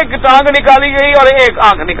صرف ایک ٹانگ نکالی گئی اور ایک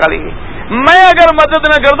آنکھ نکالی گئی، میں اگر مدد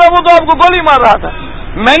نہ کرتا وہ تو آپ کو گولی مار رہا تھا،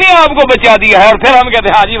 میں نے آپ کو بچا دیا ہے، اور پھر ہم کہتے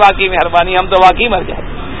ہیں ہاں جی واقعی مہربانی، ہم تو واقعی مر جائیں۔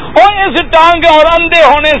 اور اس ٹانگ اور اندھے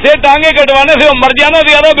ہونے سے، ٹانگیں کٹوانے سے مر جانا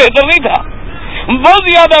زیادہ بہتر نہیں تھا؟ وہ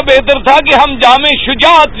زیادہ بہتر تھا کہ ہم جام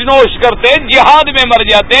شجاعت نوش کرتے، جہاد میں مر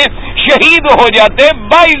جاتے، شہید ہو جاتے،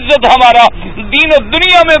 باعزت ہمارا دین و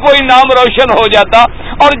دنیا میں کوئی نام روشن ہو جاتا،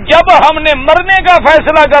 اور جب ہم نے مرنے کا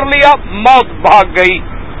فیصلہ کر لیا موت بھاگ گئی،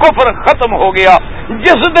 کفر ختم ہو گیا۔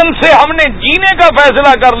 جس دن سے ہم نے جینے کا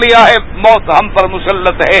فیصلہ کر لیا ہے موت ہم پر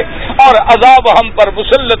مسلط ہے اور عذاب ہم پر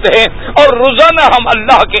مسلط ہے، اور روزانہ ہم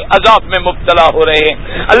اللہ کے عذاب میں مبتلا ہو رہے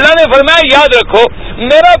ہیں۔ اللہ نے فرمایا یاد رکھو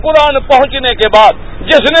میرا قرآن پہنچنے کے بعد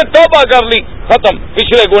جس نے توبہ کر لی ختم،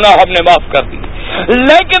 پچھلے گناہ ہم نے معاف کر دی،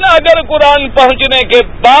 لیکن اگر قرآن پہنچنے کے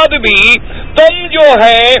بعد بھی تم جو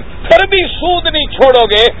ہے پھر بھی سود نہیں چھوڑو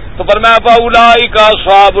گے تو فرمایا فاولئک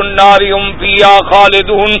اصحاب النار هم فیہا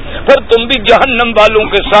خالدون، پھر تم بھی جہنم والوں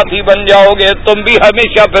کے ساتھی بن جاؤ گے، تم بھی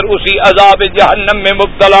ہمیشہ پھر اسی عذاب جہنم میں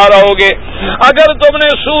مبتلا رہو گے۔ اگر تم نے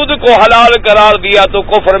سود کو حلال قرار دیا تو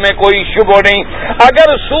کفر میں کوئی شبہ نہیں،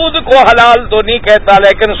 اگر سود کو حلال تو نہیں کہتا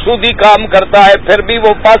لیکن سودی کام کرتا ہے پھر بھی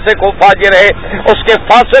وہ فاسق و فاجر ہے، اس کے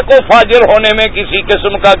فاسق و فاجر ہونے میں کسی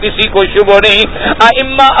قسم کا کسی کو شبہ نہیں۔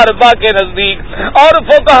 ائمہ اربعہ کے نزدیک اور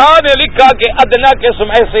فقہاء نے لکھا کہ ادنا قسم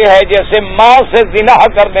ایسے ہے جیسے ماں سے زنا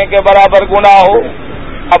کرنے کے برابر گناہ ہو۔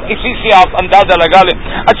 اب اسی سے آپ اندازہ لگا لیں۔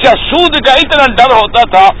 اچھا سود کا اتنا ڈر ہوتا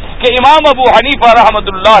تھا کہ امام ابو حنیفہ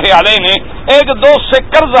رحمۃ اللہ علیہ نے ایک دوست سے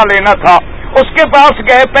قرضہ لینا تھا، اس کے پاس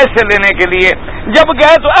گئے پیسے لینے کے لیے، جب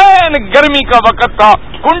گئے تو عین گرمی کا وقت تھا،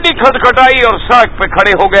 کنڈی کھٹکھٹائی اور سڑک پہ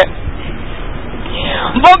کھڑے ہو گئے۔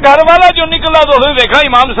 وہ گھر والا جو نکلا تو اس نے دیکھا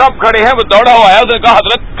امام صاحب کھڑے ہیں، وہ دوڑا ہوا ہے، اس نے کہا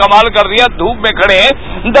حضرت کمال کر دیا، دھوپ میں کھڑے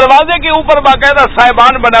ہیں، دروازے کے اوپر باقاعدہ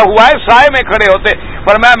سائبان بنا ہوا ہے، سائے میں کھڑے ہوتے،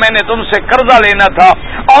 فرمایا میں نے تم سے قرضہ لینا تھا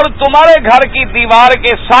اور تمہارے گھر کی دیوار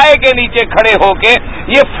کے سائے کے نیچے کھڑے ہو کے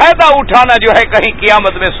یہ فائدہ اٹھانا جو ہے کہیں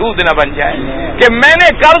قیامت میں سود نہ بن جائے کہ میں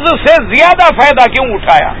نے قرض سے زیادہ فائدہ کیوں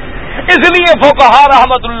اٹھایا۔ اس لیے فقہاء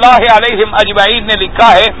رحمۃ اللہ علیہم اجمعین نے لکھا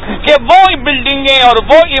ہے کہ وہ بلڈنگیں اور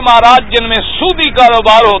وہ عمارات جن میں سودی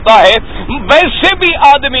کاروبار ہوتا ہے ویسے بھی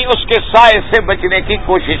آدمی اس کے سائے سے بچنے کی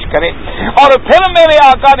کوشش کرے۔ اور پھر میرے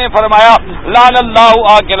آقا نے فرمایا لعن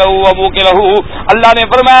اللہ آکلہ و موکلہ، اللہ نے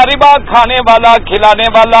فرمایا ربا کھانے والا، کھلانے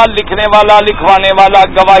والا، لکھنے والا، لکھوانے والا،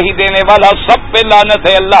 گواہی دینے والا، سب پہ لعنت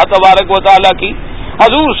ہے اللہ تبارک و تعالیٰ کی۔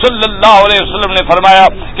 حضور صلی اللہ علیہ وسلم نے فرمایا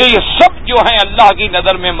کہ یہ سب جو ہیں اللہ کی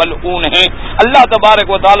نظر میں ملعون ہیں. اللہ تبارک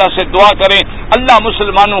و تعالیٰ سے دعا کریں اللہ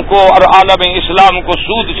مسلمانوں کو اور عالم اسلام کو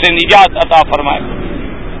سود سے نجات عطا فرمائے.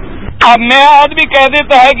 اب میں آدمی کہہ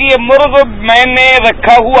دیتا ہے کہ یہ مرغ میں نے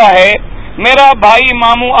رکھا ہوا ہے, میرا بھائی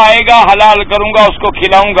ماموں آئے گا, حلال کروں گا, اس کو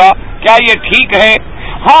کھلاؤں گا, کیا یہ ٹھیک ہے؟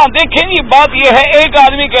 ہاں دیکھیں جی بات یہ ہے, ایک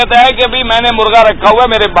آدمی کہتا ہے کہ ابھی میں نے مرغا رکھا ہوا ہے,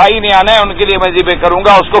 میرے بھائی نے آنا ہے, ان کے لیے میں ذبح کروں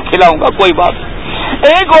گا, اس کو کھلاؤں گا, کوئی بات نہیں.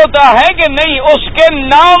 ایک ہوتا ہے کہ نہیں اس کے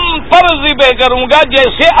نام پر ذبح کروں گا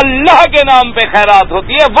جیسے اللہ کے نام پہ خیرات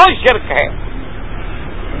ہوتی ہے, وہ شرک ہے.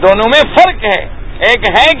 دونوں میں فرق ہے. ایک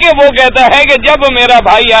ہے کہ وہ کہتا ہے کہ جب میرا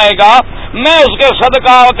بھائی آئے گا میں اس کے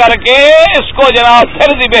صدقہ کر کے اس کو جناب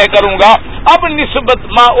پھر ذبح کروں گا, اب نسبت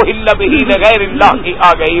ما اہل بہ لغیر اللہ کی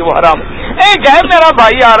آ گئی, وہ حرام. ایک ہے میرا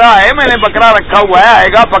بھائی آ رہا ہے, میں نے بکرا رکھا ہوا ہے,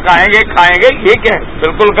 آئے گا, پکائیں گے, کھائیں گے, یہ کیا ہے,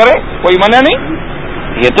 بالکل کرے, کوئی منع نہیں.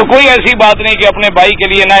 یہ تو کوئی ایسی بات نہیں کہ اپنے بھائی کے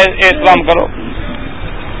لیے نہ احترام کرو.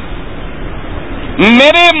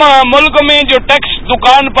 میرے ملک میں جو ٹیکس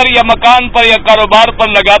دکان پر یا مکان پر یا کاروبار پر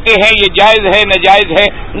لگاتے ہیں یہ جائز ہے ناجائز ہے؟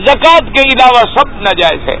 زکوٰۃ کے علاوہ سب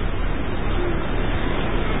ناجائز ہے.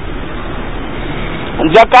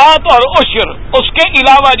 زکوٰۃ اور عشر, اس کے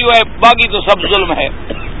علاوہ جو ہے باقی تو سب ظلم ہے.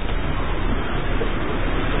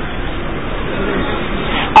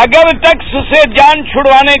 اگر ٹیکس سے جان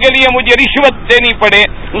چھڑوانے کے لیے مجھے رشوت دینی پڑے,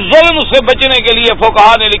 ظلم سے بچنے کے لیے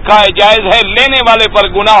فقہا نے لکھا ہے جائز ہے, لینے والے پر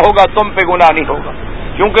گناہ ہوگا, تم پہ گناہ نہیں ہوگا,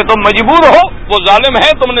 کیونکہ تم مجبور ہو, وہ ظالم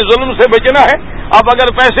ہے, تم نے ظلم سے بچنا ہے. اب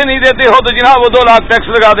اگر پیسے نہیں دیتے ہو تو جناب وہ 2 لاکھ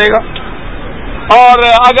ٹیکس لگا دے گا, اور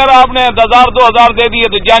اگر آپ نے 1000 2000 دے دیے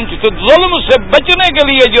تو جان ظلم سے بچنے کے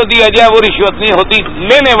لیے جو دیا جائے وہ رشوت نہیں ہوتی,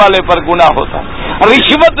 لینے والے پر گناہ ہوتا ہے.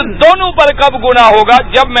 رشوت دونوں پر کب گناہ ہوگا؟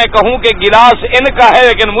 جب میں کہوں کہ گلاس ان کا ہے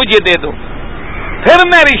لیکن مجھے دے دو, پھر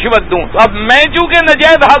میں رشوت دوں. اب میں چونکہ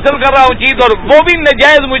نجائز حاصل کر رہا ہوں چیز اور وہ بھی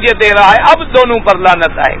نجائز مجھے دے رہا ہے, اب دونوں پر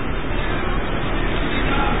لعنت آئے.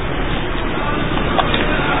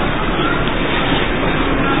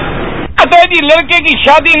 جی لڑکے کی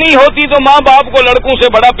شادی نہیں ہوتی تو ماں باپ کو لڑکوں سے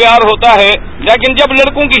بڑا پیار ہوتا ہے, لیکن جب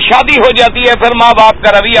لڑکوں کی شادی ہو جاتی ہے پھر ماں باپ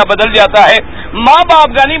کا رویہ بدل جاتا ہے. ماں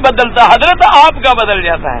باپ کا نہیں بدلتا حضرت, آپ کا بدل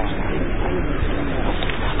جاتا ہے.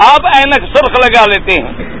 آپ اینک سرخ لگا لیتے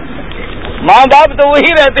ہیں, ماں باپ تو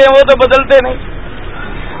وہی رہتے ہیں, وہ تو بدلتے نہیں.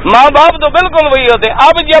 ماں باپ تو بالکل وہی ہوتے ہیں.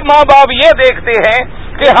 اب جب ماں باپ یہ دیکھتے ہیں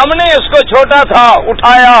کہ ہم نے اس کو چھوٹا تھا,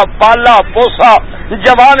 اٹھایا, پالا, پوسا,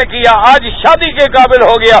 جوان کیا, آج شادی کے قابل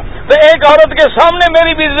ہو گیا, تو ایک عورت کے سامنے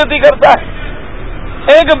میری بھی عزتی کرتا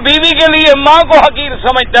ہے, ایک بیوی کے لیے ماں کو حقیر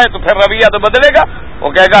سمجھتا ہے, تو پھر رویہ تو بدلے گا.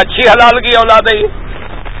 وہ کہے گا اچھی حلال کی اولاد ہے یہ.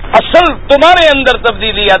 اصل تمہارے اندر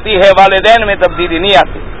تبدیلی آتی ہے, والدین میں تبدیلی نہیں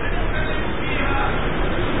آتی.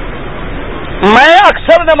 میں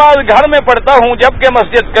اکثر نماز گھر میں پڑھتا ہوں جبکہ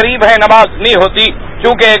مسجد قریب ہے, نماز نہیں ہوتی,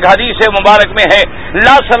 چونکہ ایک حدیث مبارک میں ہے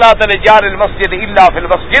لا صلاۃ لجار المسجد الا فی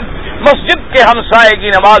المسجد, مسجد کے ہمسائے کی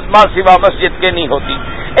نماز ماں سوا مسجد کے نہیں ہوتی.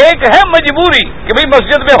 ایک ہے مجبوری کہ بھئی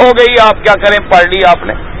مسجد میں ہو گئی, آپ کیا کریں, پڑھ لی آپ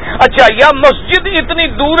نے. اچھا, یا مسجد اتنی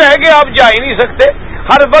دور ہے کہ آپ جا ہی نہیں سکتے,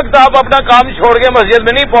 ہر وقت آپ اپنا کام چھوڑ کے مسجد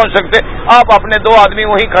میں نہیں پہنچ سکتے, آپ اپنے 2 آدمی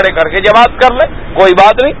وہیں کھڑے کر کے جماعت کر لیں, کوئی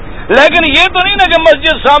بات نہیں. لیکن یہ تو نہیں نا کہ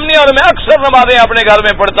مسجد سامنے اور میں اکثر نمازیں اپنے گھر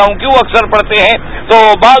میں پڑھتا ہوں. کیوں اکثر پڑھتے ہیں؟ تو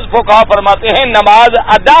بعض فقہا فرماتے ہیں نماز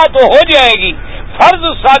ادا تو ہو جائے گی, فرض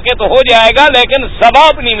ساقط ہو جائے گا, لیکن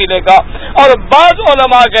ثواب نہیں ملے گا. اور بعض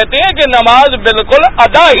علماء کہتے ہیں کہ نماز بالکل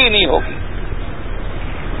ادا ہی نہیں ہوگی.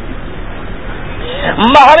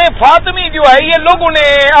 مہر فاطمی جو ہے یہ لوگوں نے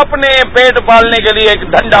اپنے پیٹ پالنے کے لیے ایک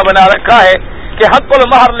دھندا بنا رکھا ہے کہ حق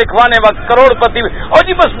المہر لکھوانے وقت کروڑ پتی, اور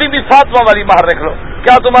جی بس بی بی فاطمہ والی مہر لکھ لو.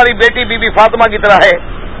 کیا تمہاری بیٹی بی بی فاطمہ کی طرح ہے؟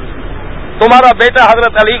 تمہارا بیٹا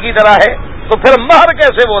حضرت علی کی طرح ہے؟ تو پھر مہر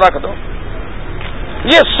کیسے وہ رکھ دو؟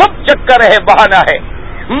 یہ سب چکر ہے, بہانہ ہے.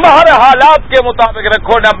 مہر حالات کے مطابق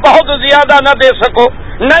رکھو, نہ بہت زیادہ نہ دے سکو,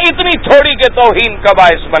 نہ اتنی تھوڑی کہ توہین کا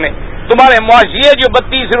باعث بنے. تمہارے معاشیے جو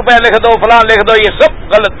 32 روپے لکھ دو, فلاں لکھ دو, یہ سب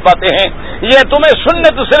غلط باتیں ہیں. یہ تمہیں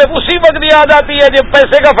سنت صرف اسی وقت یاد آتی ہے جب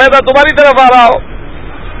پیسے کا فائدہ تمہاری طرف آ رہا ہو.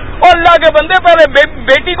 اور اللہ کے بندے پہلے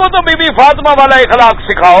بیٹی کو تو بی بی فاطمہ والا اخلاق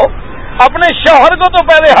سکھاؤ, اپنے شوہر کو تو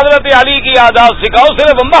پہلے حضرت علی کی عادات سکھاؤ.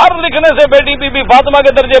 صرف مہر لکھنے سے بیٹی بی بی فاطمہ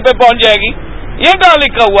کے درجے پہ پہنچ جائے گی, یہ کہاں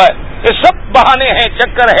لکھا ہوا ہے؟ یہ سب بہانے ہیں,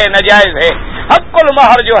 چکر ہے, نجائز ہے. حق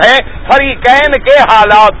المہر جو ہے فریقین کے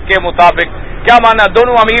حالات کے مطابق. کیا مانا؟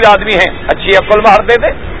 دونوں امیر آدمی ہیں, اچھی حق المہر دے دے.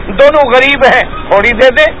 دونوں غریب ہیں, تھوڑی دے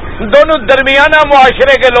دے. دونوں درمیانہ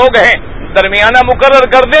معاشرے کے لوگ ہیں, درمیانہ مقرر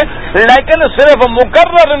کر دیں، لیکن صرف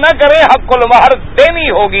مقرر نہ کریں، حق المہر دینی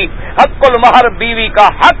ہوگی۔ حق المہر بیوی کا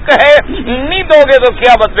حق ہے، نہیں دو گے تو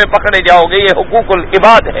قیامت میں پکڑے جاؤ گے، یہ حقوق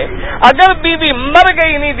العباد ہے۔ اگر بیوی مر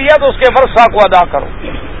گئی نہیں دیا تو اس کے ورثہ کو ادا کرو۔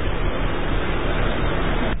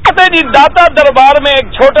 جی داتا دربار میں ایک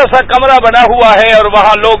چھوٹا سا کمرہ بنا ہوا ہے اور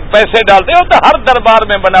وہاں لوگ پیسے ڈالتے ہیں، تو ہر دربار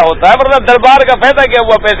میں بنا ہوتا ہے، ورنہ دربار کا فائدہ کیا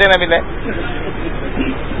ہوا پیسے نہ ملے؟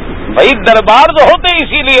 بھائی دربار تو ہوتے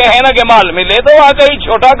اسی لیے ہے نا کہ مال ملے، تو وہاں کہیں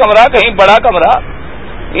چھوٹا کمرہ کہیں بڑا کمرہ،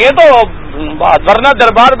 یہ تو ورنہ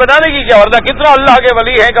دربار بنانے کی کیا، ورنہ کتنا اللہ کے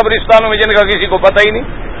ولی ہیں قبرستانوں میں جن کا کسی کو پتہ ہی نہیں،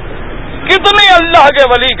 کتنے اللہ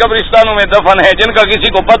کے ولی قبرستانوں میں دفن ہیں جن کا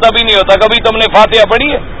کسی کو پتہ بھی نہیں ہوتا۔ کبھی تم نے فاتحہ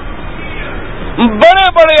پڑھی ہے؟ بڑے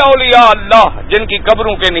بڑے اولیاء اللہ جن کی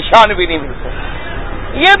قبروں کے نشان بھی نہیں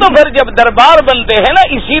ملتے۔ یہ تو پھر جب دربار بنتے ہیں نا،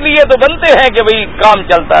 اسی لیے تو بنتے ہیں کہ بھئی کام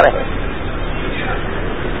چلتا رہے۔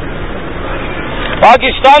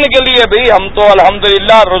 پاکستان کے لیے بھی ہم تو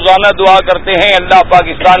الحمدللہ روزانہ دعا کرتے ہیں، اللہ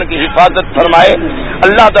پاکستان کی حفاظت فرمائے،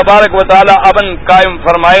 اللہ تبارک و تعالی امن قائم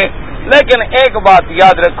فرمائے۔ لیکن ایک بات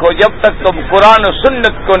یاد رکھو، جب تک تم قرآن و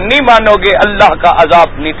سنت کو نہیں مانو گے اللہ کا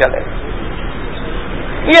عذاب نہیں ٹلے گا۔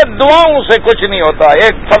 یہ دعاؤں سے کچھ نہیں ہوتا،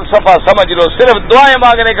 ایک فلسفہ سمجھ لو، صرف دعائیں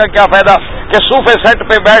مانگنے کا کیا فائدہ کہ صوفے سیٹ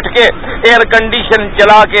پہ بیٹھ کے ایئر کنڈیشن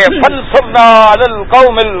چلا کے فانصرنا علی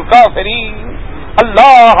القوم الکافرین،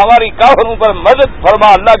 اللہ ہماری کافروں پر مدد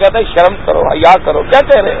فرما۔ اللہ کہتا ہے شرم کرو، حیا کرو، کیا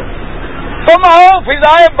کہہ رہے ہو؟ تم آؤ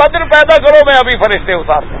فضائے بدر پیدا کرو، میں ابھی فرشتے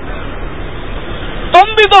اتارتا ہوں۔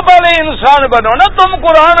 تم بھی تو پہلے انسان بنو نا، تم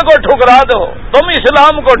قرآن کو ٹھکرا دو، تم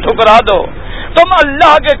اسلام کو ٹھکرا دو، تم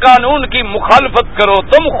اللہ کے قانون کی مخالفت کرو،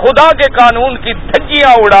 تم خدا کے قانون کی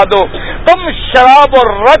دھجیاں اڑا دو، تم شراب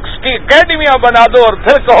اور رقص کی اکیڈمیاں بنا دو اور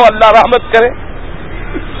پھر کہو اللہ رحمت کرے،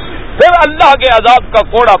 پھر اللہ کے عذاب کا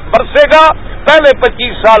کوڑا برسے گا۔ پہلے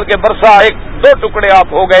 25 سال کے برسا ایک دو ٹکڑے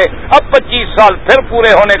آپ ہو گئے، اب 25 سال پھر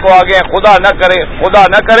پورے ہونے کو آ گئے، خدا نہ کرے، خدا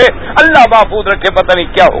نہ کرے، اللہ محفوظ رکھے، پتہ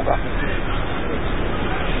نہیں کیا ہوگا۔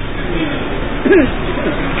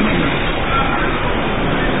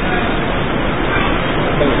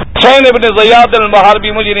 حسین ابن زیاد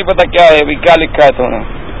المحاربی، مجھے نہیں پتا کیا ہے، کیا لکھا ہے تو نے۔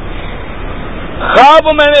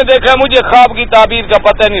 خواب میں نے دیکھا، مجھے خواب کی تعبیر کا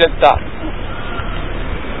پتہ نہیں لگتا۔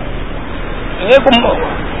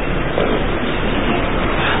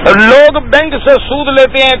 لوگ بینک سے سود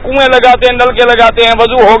لیتے ہیں، کنویں لگاتے ہیں، نلکے لگاتے ہیں،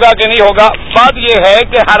 وضو ہوگا کہ نہیں ہوگا؟ بات یہ ہے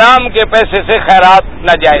کہ حرام کے پیسے سے خیرات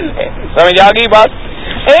ناجائز ہے، سمجھ آ گئی بات؟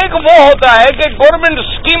 ایک وہ ہوتا ہے کہ گورنمنٹ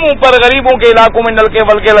اسکیموں پر غریبوں کے علاقوں میں نلکے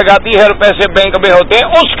ولکے لگاتی ہے اور پیسے بینک میں ہوتے ہیں،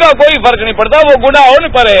 اس کا کوئی فرق نہیں پڑتا، وہ گناہ ان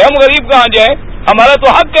پر ہے، ہم غریب کہاں جائیں، ہمارا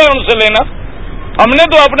تو حق ہے ان سے لینا، ہم نے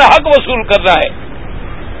تو اپنا حق وصول کرنا ہے۔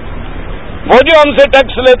 وہ جو ہم سے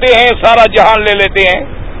ٹیکس لیتے ہیں سارا جہان لے لیتے ہیں۔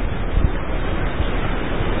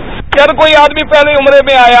 اگر کوئی آدمی پہلے عمرے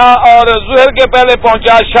میں آیا اور ظہر کے پہلے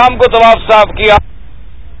پہنچا، شام کو طواف صاف کیا،